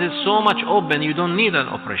heart veins is so much open, you don't need an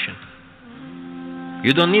operation.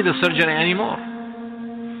 You don't need a surgery anymore.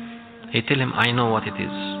 He tell him, I know what it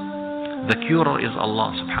is. The cure is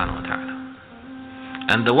Allah subhanahu wa ta'ala.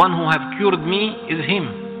 And the one who have cured me is him.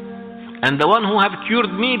 And the one who have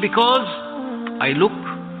cured me because I look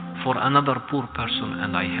for another poor person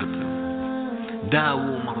and I help them.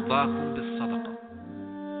 داووا مرضاكم بالصدقة.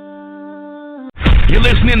 You're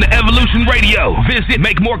listening to Evolution Radio. Visit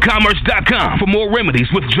MakeMoreCommerce.com for more remedies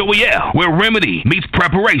with Joey L, where remedy meets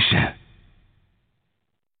preparation.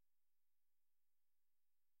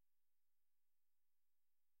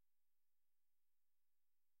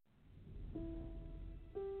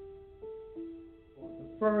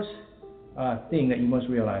 First thing that you must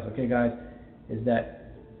realize, okay guys, is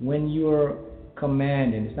that when you're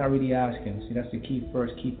commanding, it's not really asking. See, that's the key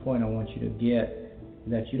point I want you to get,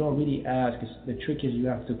 that you don't really ask. The trick is you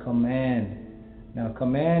have to command. Now,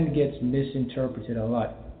 command gets misinterpreted a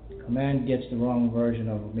lot. Command gets the wrong version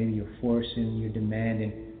of maybe you're forcing, you're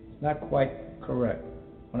demanding. It's not quite correct.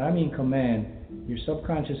 When I mean command, your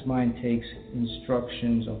subconscious mind takes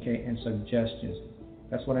instructions, okay, and suggestions.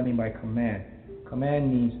 That's what I mean by command.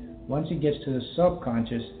 Command means once it gets to the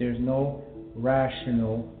subconscious, there's no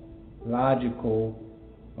rational, logical,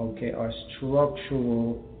 okay, or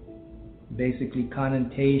structural, basically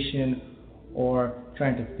connotation or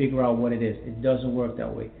trying to figure out what it is. It doesn't work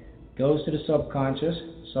that way. It goes to the subconscious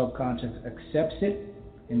accepts it,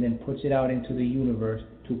 and then puts it out into the universe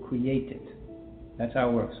to create it. That's how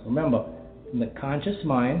it works. Remember, in the conscious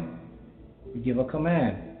mind, you give a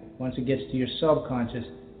command. Once it gets to your subconscious,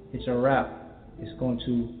 it's a wrap. It's going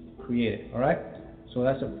to create it. Alright? So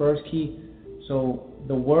that's the first key. So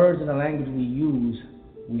the words and the language we use,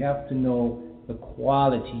 we have to know the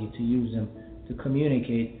quality to use them to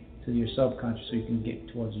communicate to your subconscious so you can get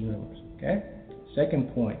towards the universe. Okay?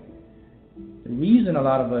 Second point. The reason a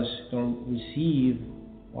lot of us don't receive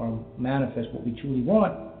or manifest what we truly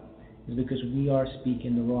want is because we are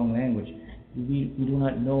speaking the wrong language. We do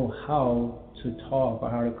not know how to talk or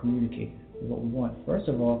how to communicate with what we want. First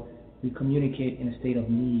of all, we communicate in a state of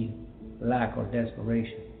need, lack, or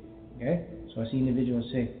desperation. Okay? So I see individuals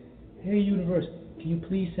say, hey universe, can you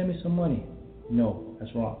please send me some money? No,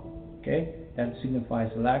 that's wrong. Okay? That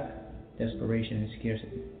signifies lack, desperation, and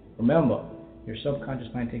scarcity. Remember, your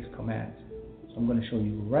subconscious mind takes commands. So I'm going to show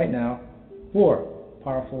you right now 4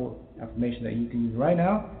 powerful affirmations that you can use right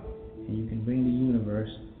now, and you can bring the universe,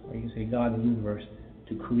 or you can say God, the universe,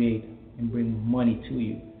 to create and bring money to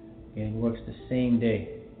you. And it works the same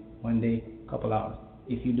day, one day, a couple hours.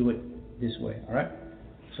 if you do it this way, all right?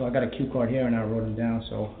 So I got a cue card here, and I wrote them down,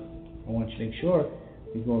 so I want you to make sure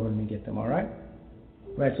you go over them and get them, all right?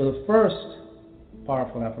 Right, so the first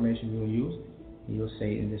powerful affirmation you'll use, you'll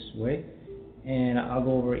say it in this way, and I'll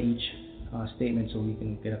go over each statement so we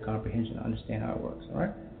can get a comprehension and understand how it works, all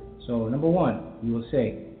right? So number one, you will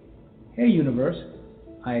say, "Hey universe,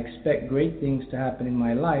 I expect great things to happen in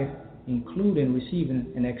my life, including receiving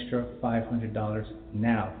an extra $500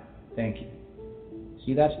 now. Thank you."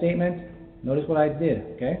 See that statement? Notice what I did,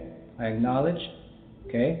 okay? I acknowledge,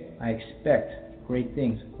 okay? I expect great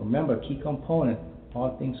things. Remember, key component,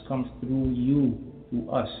 all things come through you, through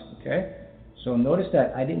us, okay? So notice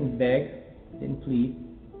that I didn't beg, didn't plead.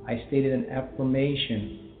 I stated an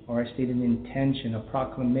affirmation, or I stated an intention, a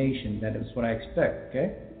proclamation that is what I expect,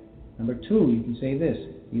 okay? Number two, you can say this.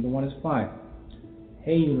 Either one is fine.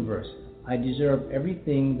 "Hey universe, I deserve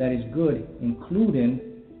everything that is good, including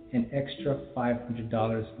an extra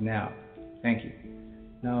 $500 now. Thank you."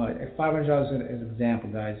 Now, $500 is an example,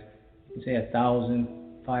 guys. You can say 1,000,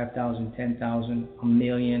 5,000, 10,000, a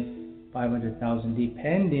million, 500,000,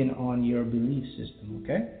 depending on your belief system,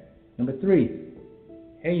 okay? Number three,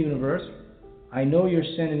 "Hey universe, I know you're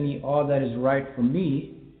sending me all that is right for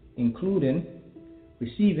me, including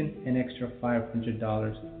receiving an extra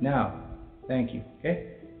 $500 now. Thank you." Okay?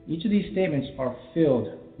 Each of these statements are filled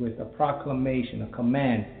with a proclamation, a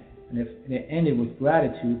command, and they're ended with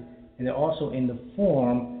gratitude, and they're also in the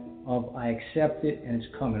form of "I accept it and it's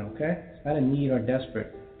coming." Okay? It's not a need or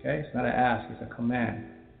desperate. Okay? It's not an ask, it's a command.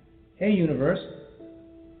 "Hey universe,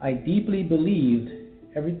 I deeply believed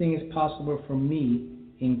everything is possible for me,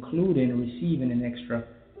 including receiving an extra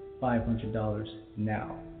 $500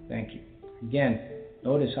 now. Thank you." Again,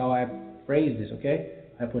 notice how I phrase this, okay?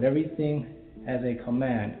 I put everything as a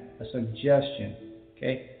command, a suggestion,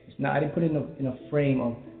 okay? It's not. I didn't put it in a frame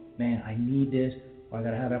of, man, I need this, or I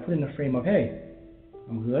gotta have it. I put it in a frame of, hey,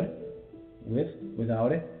 I'm good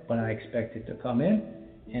without it, but I expect it to come in.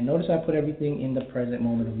 And notice I put everything in the present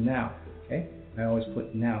moment of now, okay? I always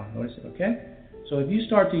put now. Notice it, okay? So if you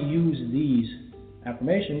start to use these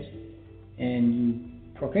affirmations and you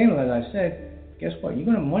proclaim them, as I said, guess what?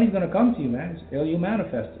 Money's gonna come to you, man. You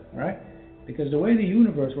manifest it, all right? Because the way the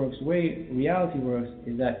universe works, the way reality works,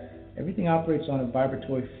 is that everything operates on a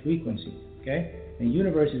vibratory frequency, okay? The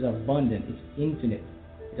universe is abundant, it's infinite.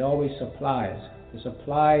 It always supplies. The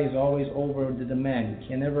supply is always over the demand. You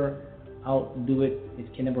can never outdo it.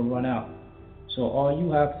 It can never run out. So all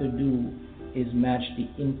you have to do is match the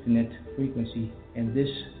infinite frequency, and this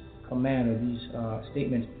command or these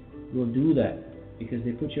statements will do that, because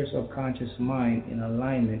they put your subconscious mind in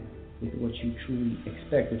alignment with what you truly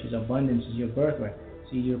expect, which is abundance is your birthright.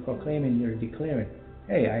 See, you're proclaiming, you're declaring,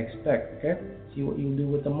 hey, I expect, okay? See what you do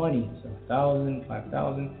with the money. So 1,000,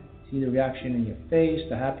 5,000. See the reaction in your face,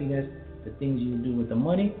 the happiness, the things you do with the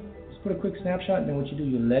money. Just put a quick snapshot, and then what you do,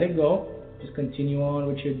 you let it go. Just continue on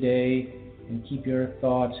with your day and keep your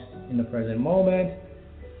thoughts in the present moment.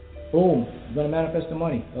 Boom, you're going to manifest the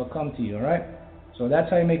money. It'll come to you, all right? So that's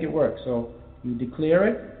how you make it work. So you declare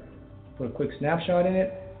it, put a quick snapshot in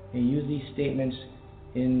it, and use these statements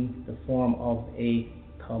in the form of a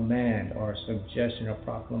command or a suggestion or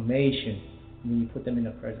proclamation, and then you put them in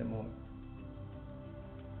the present moment.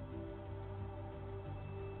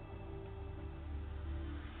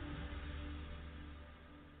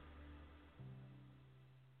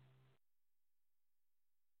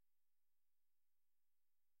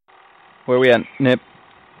 Where we at, Nip?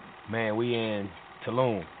 Man, we in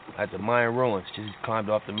Tulum at the Mayan ruins. Just climbed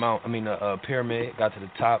off the pyramid, got to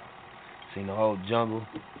the top, seen the whole jungle,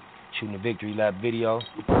 shooting a victory lap video.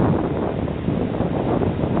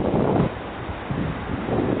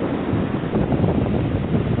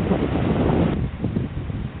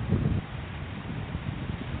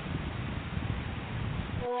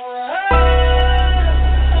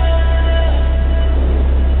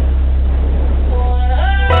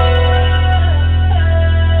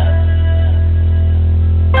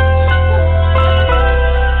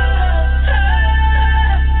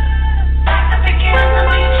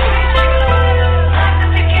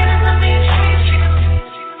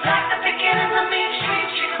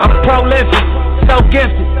 Prolific, so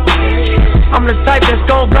gifted. I'm the type that's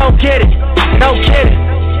gon' go get it, no kidding.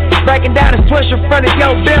 Breaking down a switch in front of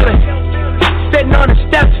your building. Sitting on the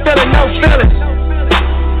steps, feeling no feelings.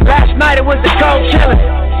 Last night it was the cold killing.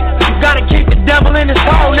 You gotta keep the devil in his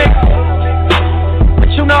hole, nigga. But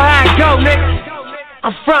you know how it go, nigga.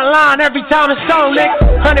 I'm front line every time it's on,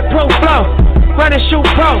 nigga. 100 proof flow, running shoot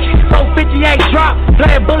pro. 458 drop,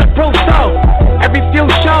 playing bulletproof soul. Every few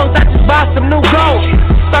shows I just buy some new gold.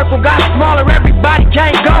 Circle got smaller, everybody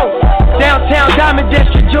can't go. Downtown Uptown Diamond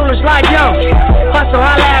District jewelers like yo. Hustle,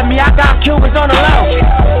 holla at me, I got Cubans on the low.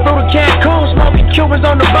 Through the Cancun, smoking Cubans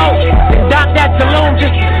on the boat. And dock that Tulum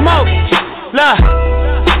just to smoke. Look,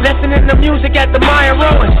 listening to music at the Mayan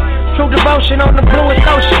ruins. True devotion on the bluest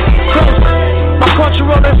ocean. Cruise, my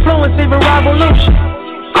cultural influence, even revolution.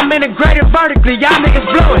 I'm integrated vertically, y'all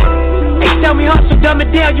niggas blew it. They tell me hustle, dumb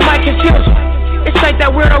it down, you might confuse me. This ain't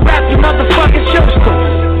that weirdo rap you motherfuckers choose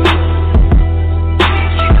to.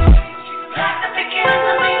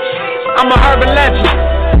 I'm a urban legend,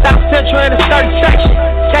 South Central in the 30 section.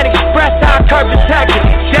 Can't express how I curb detective.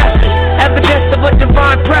 Justice, evidence of a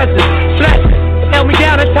divine presence. Blessing, held me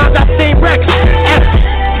down at times I seen reckless.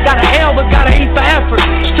 Effort, got an L but got an E for effort.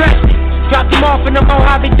 Stress me, dropped him off in the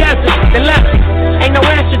Mojave Desert. Then left me, ain't no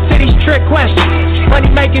answer to these trick questions.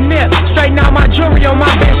 Money making nip, straighten out my jewelry on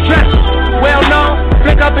my bench dresser. Well known,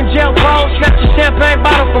 flick up in jail clothes. Snatch a champagne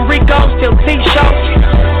bottle from Rico's till T-shows.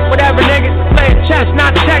 Whatever niggas, playing chess,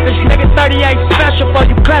 not checkers. Nigga 38 special for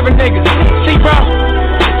you clever niggas. See bro,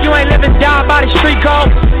 you ain't living down by the street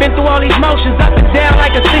code. Been through all these motions up and down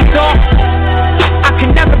like a seesaw. I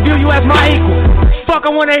can never view you as my equal. Fuck, I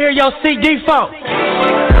wanna hear your CD phone.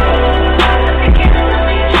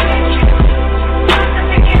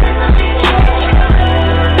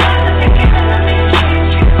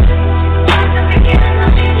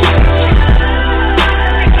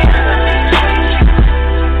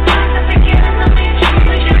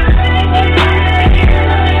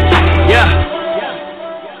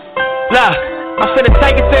 Look, I'm finna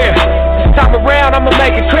take it there. This time around, I'ma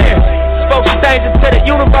make it clear. Spoke some things into the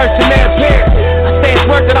universe and they appear. I say it's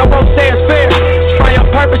worth it, I won't say it's fair. Try your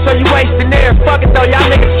purpose or you wasting air. Fuck it though,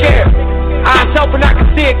 y'all niggas scared. Eyes open, I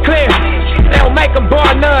can see it clear. They don't make them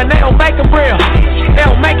bar none, they don't make them real. They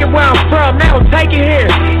don't make it where I'm from, they don't take it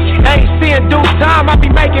here. They ain't seeing due time, I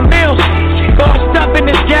be making meals. Lost up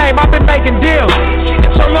in this game, I've been making deals.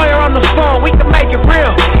 Get your lawyer on the phone, we can make it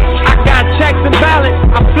real. I got checks and balance,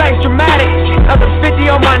 I flex dramatic. Another 50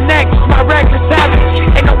 on my neck, it's my reckless habit.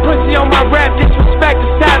 Ain't no pussy on my rap, disrespect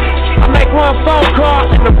is savage. I make one phone call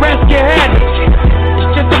and the rest get handled.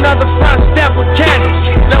 It's just another front step with candles.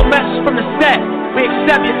 No message from the set, we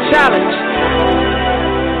accept your challenge.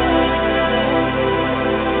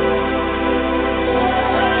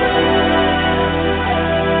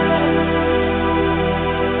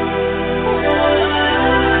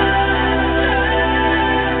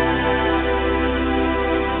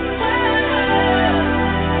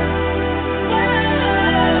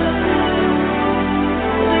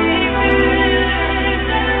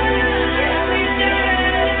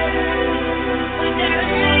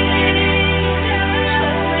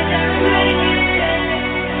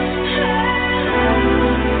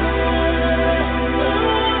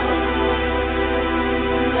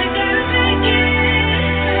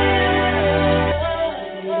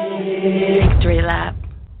 Victory lap.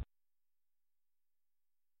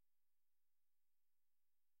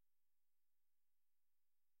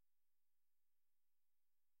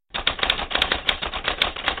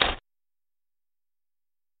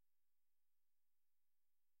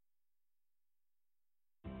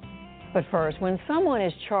 But first, when someone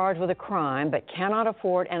is charged with a crime but cannot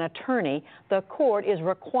afford an attorney, the court is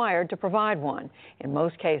required to provide one. In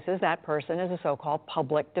most cases, that person is a so-called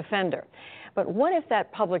public defender. But what if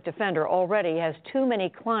that public defender already has too many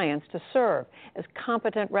clients to serve as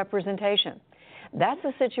competent representation? That's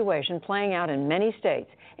a situation playing out in many states,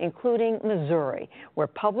 including Missouri, where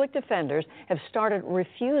public defenders have started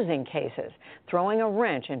refusing cases, throwing a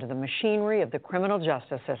wrench into the machinery of the criminal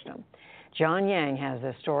justice system. John Yang has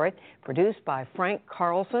this story, produced by Frank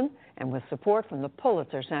Carlson and with support from the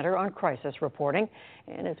Pulitzer Center on Crisis Reporting,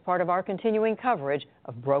 and it's part of our continuing coverage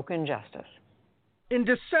of broken justice. In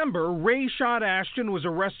December, Rayshad Ashton was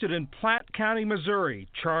arrested in Platte County, Missouri,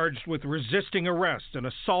 charged with resisting arrest and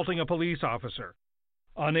assaulting a police officer.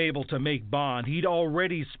 Unable to make bond, he'd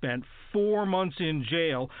already spent 4 months in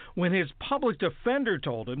jail when his public defender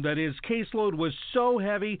told him that his caseload was so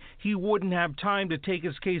heavy he wouldn't have time to take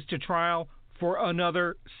his case to trial for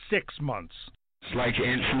another 6 months. It's like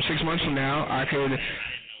from 6 months from now, I could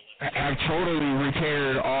have totally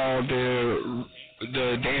repaired all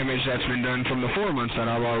the damage that's been done from the 4 months that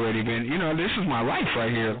I've already been. You know, this is my life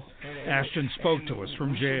right here. Ashton spoke to us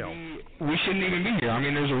from jail. We shouldn't even be here. I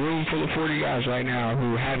mean, there's a room full of 40 guys right now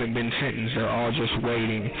who haven't been sentenced. They're all just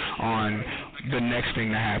waiting on the next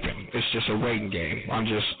thing to happen. It's just a waiting game. I'm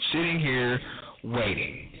just sitting here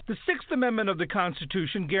waiting. The Sixth Amendment of the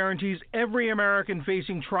Constitution guarantees every American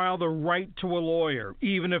facing trial the right to a lawyer,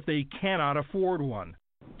 even if they cannot afford one.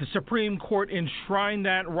 The Supreme Court enshrined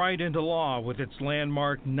that right into law with its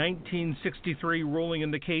landmark 1963 ruling in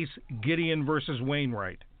the case Gideon versus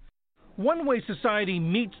Wainwright. One way society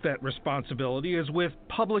meets that responsibility is with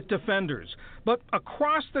public defenders. But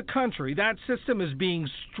across the country, that system is being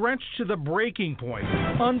stretched to the breaking point,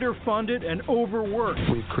 underfunded and overworked.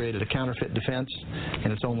 We've created a counterfeit defense,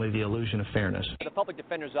 and it's only the illusion of fairness. The Public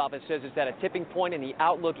Defender's Office says it's at a tipping point and the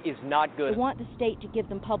outlook is not good. They want the state to give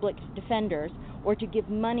them public defenders or to give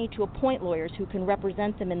money to appoint lawyers who can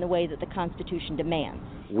represent them in the way that the Constitution demands.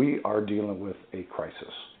 We are dealing with a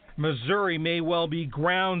crisis. Missouri may well be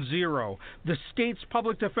ground zero, the state's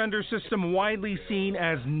public defender system widely seen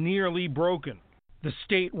as nearly broken. The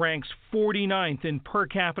state ranks 49th in per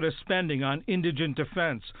capita spending on indigent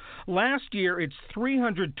defense. Last year, its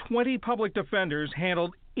 320 public defenders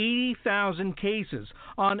handled 80,000 cases,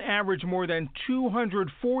 on average more than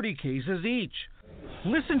 240 cases each.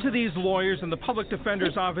 Listen to these lawyers in the Public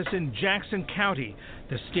Defender's Office in Jackson County,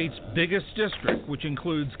 the state's biggest district, which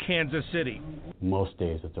includes Kansas City. Most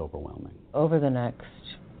days it's overwhelming. Over the next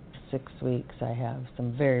 6 weeks, I have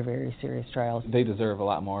some very, very serious trials. They deserve a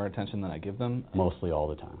lot more attention than I give them. Mostly all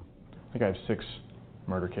the time. I think I have 6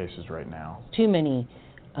 murder cases right now. Too many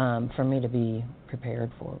for me to be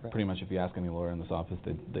prepared for. Pretty much if you ask any lawyer in this office,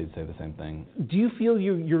 they'd say the same thing. Do you feel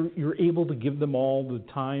you're able to give them all the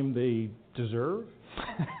time they deserve?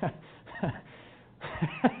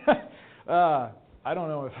 I don't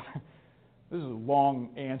know if this is a long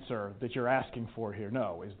answer that you're asking for here.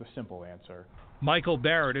 No, is the simple answer. Michael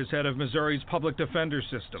Barrett is head of Missouri's public defender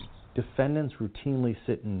system. Defendants routinely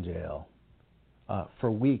sit in jail for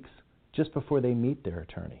weeks just before they meet their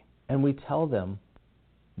attorney. And we tell them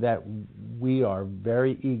that we are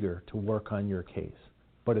very eager to work on your case,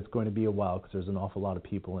 but it's going to be a while because there's an awful lot of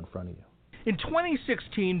people in front of you. In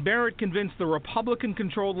 2016, Barrett convinced the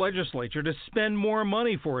Republican-controlled legislature to spend more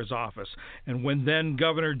money for his office, and when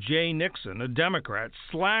then-Governor Jay Nixon, a Democrat,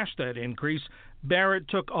 slashed that increase, Barrett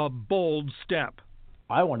took a bold step.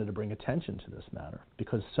 I wanted to bring attention to this matter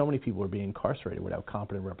because so many people were being incarcerated without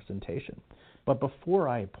competent representation. But before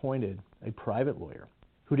I appointed a private lawyer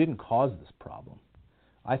who didn't cause this problem,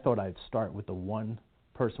 I thought I'd start with the one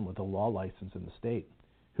person with a law license in the state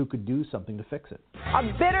who could do something to fix it. A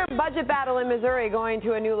bitter budget battle in Missouri going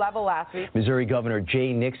to a new level last week. Missouri Governor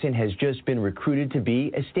Jay Nixon has just been recruited to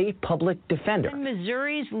be a state public defender. And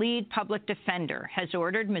Missouri's lead public defender has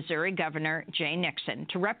ordered Missouri Governor Jay Nixon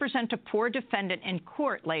to represent a poor defendant in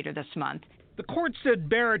court later this month. The court said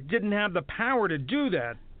Barrett didn't have the power to do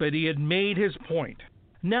that, but he had made his point.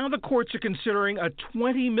 Now the courts are considering a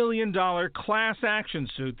 $20 million class action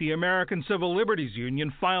suit the American Civil Liberties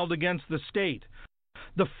Union filed against the state.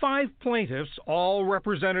 The 5 plaintiffs, all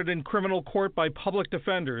represented in criminal court by public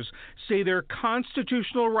defenders, say their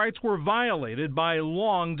constitutional rights were violated by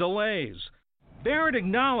long delays. Barrett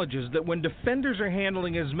acknowledges that when defenders are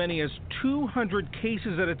handling as many as 200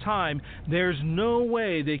 cases at a time, there's no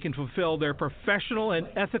way they can fulfill their professional and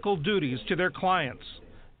ethical duties to their clients.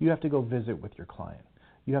 You have to go visit with your client.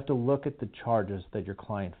 You have to look at the charges that your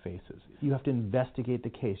client faces. You have to investigate the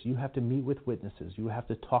case. You have to meet with witnesses. You have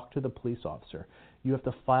to talk to the police officer. You have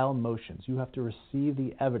to file motions. You have to receive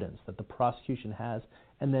the evidence that the prosecution has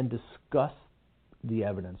and then discuss the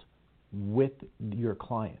evidence with your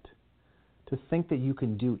client. To think that you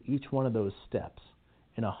can do each one of those steps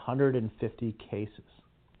in 150 cases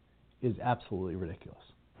is absolutely ridiculous.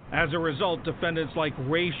 As a result, defendants like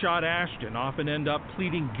Rayshad Ashton often end up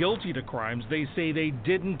pleading guilty to crimes they say they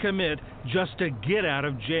didn't commit just to get out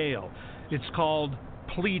of jail. It's called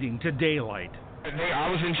pleading to daylight. I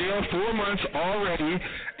was in jail 4 months already,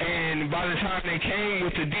 and by the time they came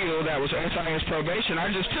with the deal that was SIS probation,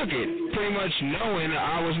 I just took it, pretty much knowing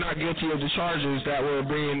I was not guilty of the charges that were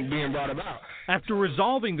being brought about. After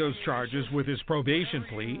resolving those charges with his probation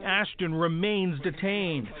plea, Ashton remains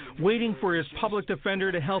detained, waiting for his public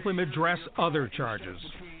defender to help him address other charges.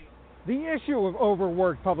 The issue of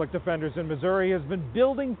overworked public defenders in Missouri has been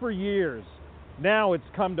building for years. Now it's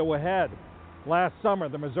come to a head. Last summer,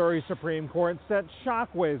 the Missouri Supreme Court sent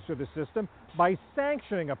shockwaves through the system by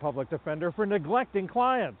sanctioning a public defender for neglecting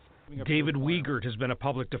clients. David Wiegert has been a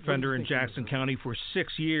public defender in Jackson County for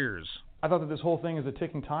 6 years. I thought that this whole thing is a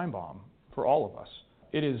ticking time bomb for all of us.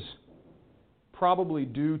 It is probably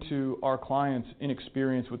due to our clients'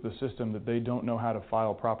 inexperience with the system that they don't know how to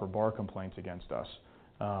file proper bar complaints against us.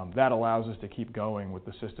 That allows us to keep going with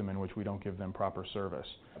the system in which we don't give them proper service.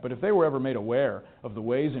 But if they were ever made aware of the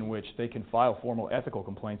ways in which they can file formal ethical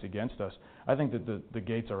complaints against us, I think that the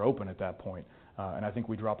gates are open at that point, and I think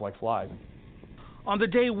we drop like flies. On the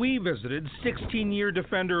day we visited, 16-year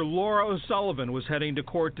defender Laura O'Sullivan was heading to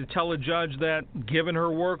court to tell a judge that, given her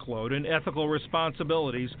workload and ethical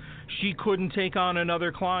responsibilities, she couldn't take on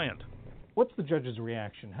another client. What's the judge's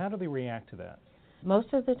reaction? How do they react to that?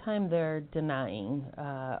 Most of the time they're denying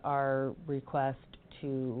our request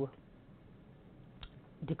to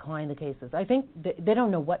decline the cases. I think they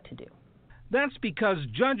don't know what to do. That's because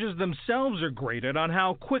judges themselves are graded on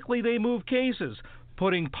how quickly they move cases,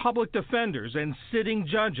 putting public defenders and sitting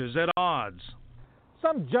judges at odds.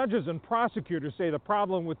 Some judges and prosecutors say the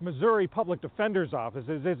problem with Missouri public defenders'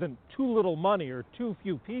 offices isn't too little money or too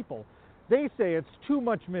few people. They say it's too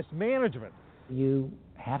much mismanagement. You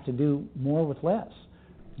have to do more with less.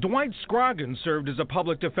 Dwight Scroggins served as a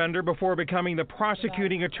public defender before becoming the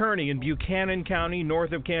prosecuting attorney in Buchanan County,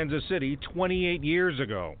 north of Kansas City, 28 years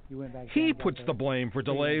ago. He puts the blame for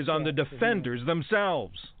delays on the defenders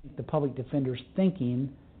themselves. The public defender's thinking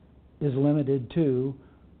is limited to,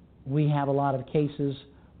 we have a lot of cases,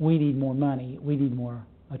 we need more money, we need more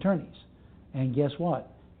attorneys. And guess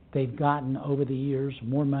what? They've gotten, over the years,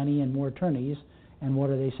 more money and more attorneys, and what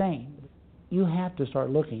are they saying? You have to start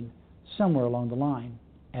looking somewhere along the line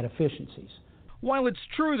at efficiencies. While it's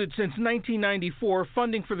true that since 1994,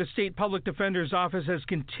 funding for the State Public Defender's Office has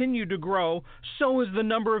continued to grow, so has the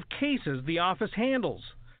number of cases the office handles.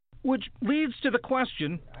 Which leads to the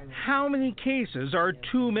question, how many cases are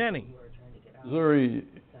too many? Missouri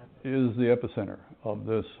is the epicenter of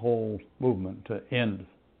this whole movement to end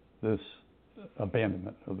this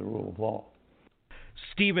abandonment of the rule of law.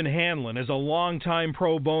 Stephen Hanlon is a longtime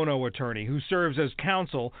pro bono attorney who serves as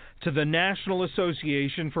counsel to the National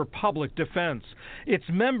Association for Public Defense. Its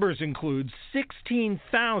members include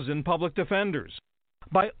 16,000 public defenders.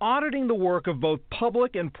 By auditing the work of both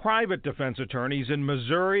public and private defense attorneys in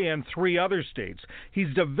Missouri and 3 other states,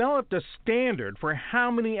 he's developed a standard for how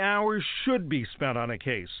many hours should be spent on a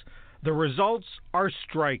case. The results are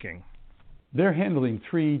striking. They're handling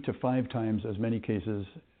 3 to 5 times as many cases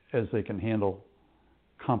as they can handle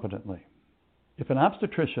competently. If an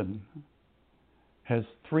obstetrician has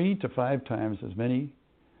 3 to 5 times as many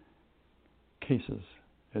cases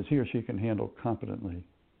as he or she can handle competently,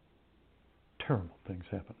 terrible things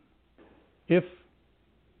happen. If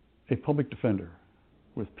a public defender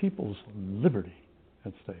with people's liberty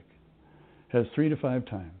at stake has 3 to 5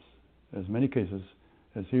 times as many cases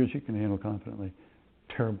as he or she can handle competently,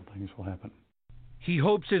 terrible things will happen. He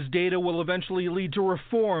hopes his data will eventually lead to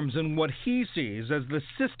reforms in what he sees as the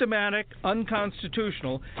systematic,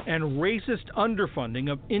 unconstitutional, and racist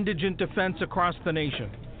underfunding of indigent defense across the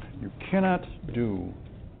nation. You cannot do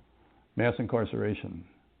mass incarceration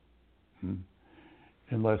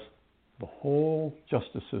unless the whole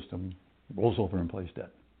justice system rolls over and plays dead.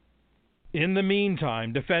 In the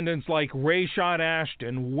meantime, defendants like Rayshad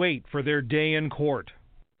Ashton wait for their day in court.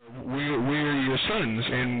 We're your sons,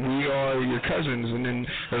 and we are your cousins, and then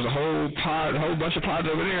there's a whole bunch of pods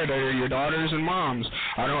over there that are your daughters and moms.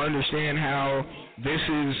 I don't understand how this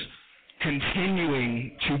is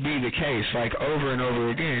continuing to be the case, like over and over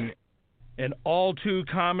again. An all too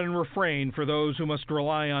common refrain for those who must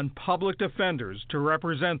rely on public defenders to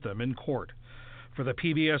represent them in court. For the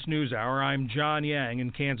PBS NewsHour, I'm John Yang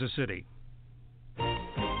in Kansas City.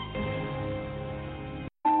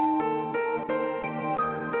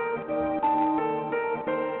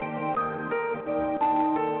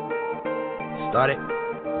 Started.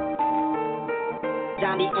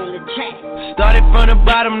 Johnny on the track. Started from the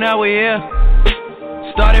bottom, now we're here.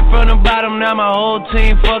 Started from the bottom, now my whole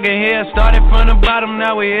team fucking here. Started from the bottom,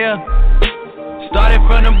 now we're here. Started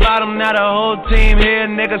from the bottom, now the whole team here.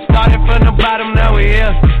 Nigga, started from the bottom, now we're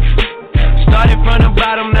here. Started from the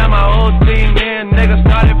bottom, now my whole team here. Nigga,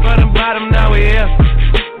 started from the bottom, now we're here.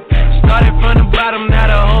 Started from the bottom, now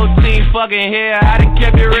the whole team fucking here. I done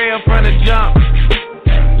kept it real from the jump.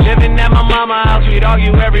 Living at my mama's house, we'd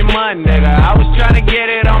argue every month, nigga. I was trying to get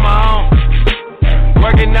it on my own.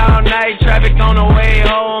 Working all night, traffic on the way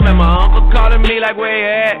home, and my uncle calling me like, where you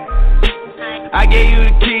at? I gave you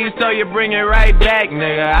the keys, so you bring it right back,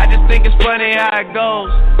 nigga. I just think it's funny how it goes.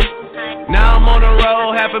 Now I'm on the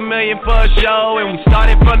road, $500,000 for a show, and we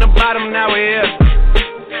started from the bottom, now we're here.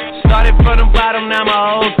 Started from the bottom, now my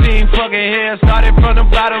whole team fucking here. Started from the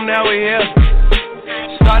bottom, now we're here.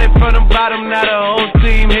 Started from the bottom, now the whole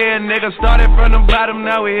team here, nigga. Started from the bottom,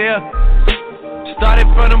 now we here. Started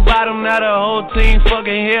from the bottom, now the whole team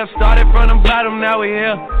fucking here. Started from the bottom, now we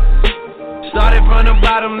here. Started from the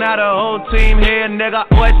bottom, now the whole team here, nigga.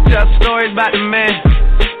 Always tell stories about the man.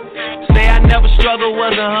 Say I never struggled,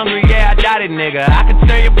 wasn't hungry, yeah, I doubt it, nigga. I can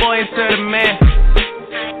turn your boy into the man.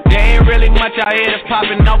 There ain't really much out here that's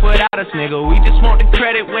popping off without us, nigga. We just want the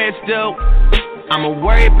credit where it's due. I'ma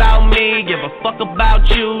worry about me, give a fuck about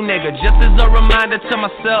you, nigga, just as a reminder to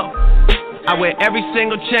myself. I wear every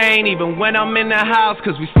single chain, even when I'm in the house,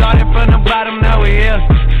 cause we started from the bottom, now we here.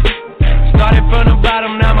 Started from the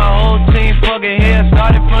bottom, now my whole team fucking here.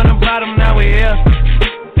 Started from the bottom, now we here.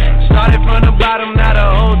 Started from the bottom, now the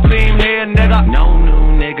whole team here, nigga. No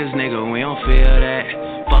new niggas, nigga, we don't feel that.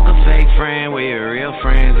 Fuck a fake friend, where your real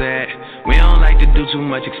friends at? We don't like to do too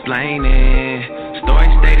much explaining. Story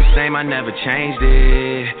stay the same, I never changed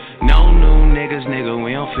it. No new niggas, nigga,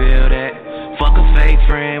 we don't feel that. Fuck a fake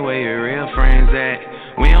friend, where your real friends at?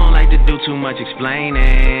 We don't like to do too much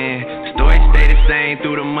explaining. Story stay the same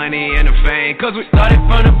through the money and the fame. Cause we started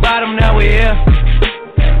from the bottom, now we here.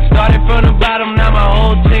 Started from the bottom, now my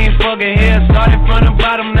whole team fucking here. Started from the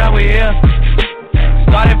bottom, now we here.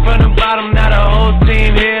 Started from the bottom, now the whole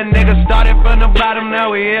team here. Nigga, started from the bottom,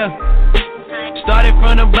 now we here. Started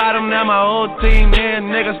from the bottom, now my whole team here.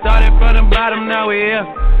 Nigga, started from the bottom, now we here.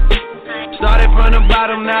 Started from the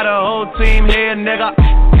bottom, now the whole team here, nigga.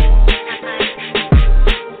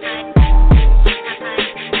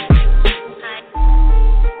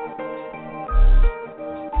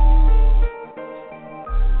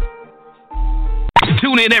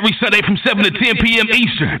 Tune in every Sunday from 7 to 10 p.m.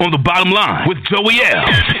 Eastern on The Bottom Line with Joey L.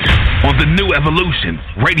 on the New Evolution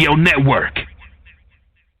Radio Network.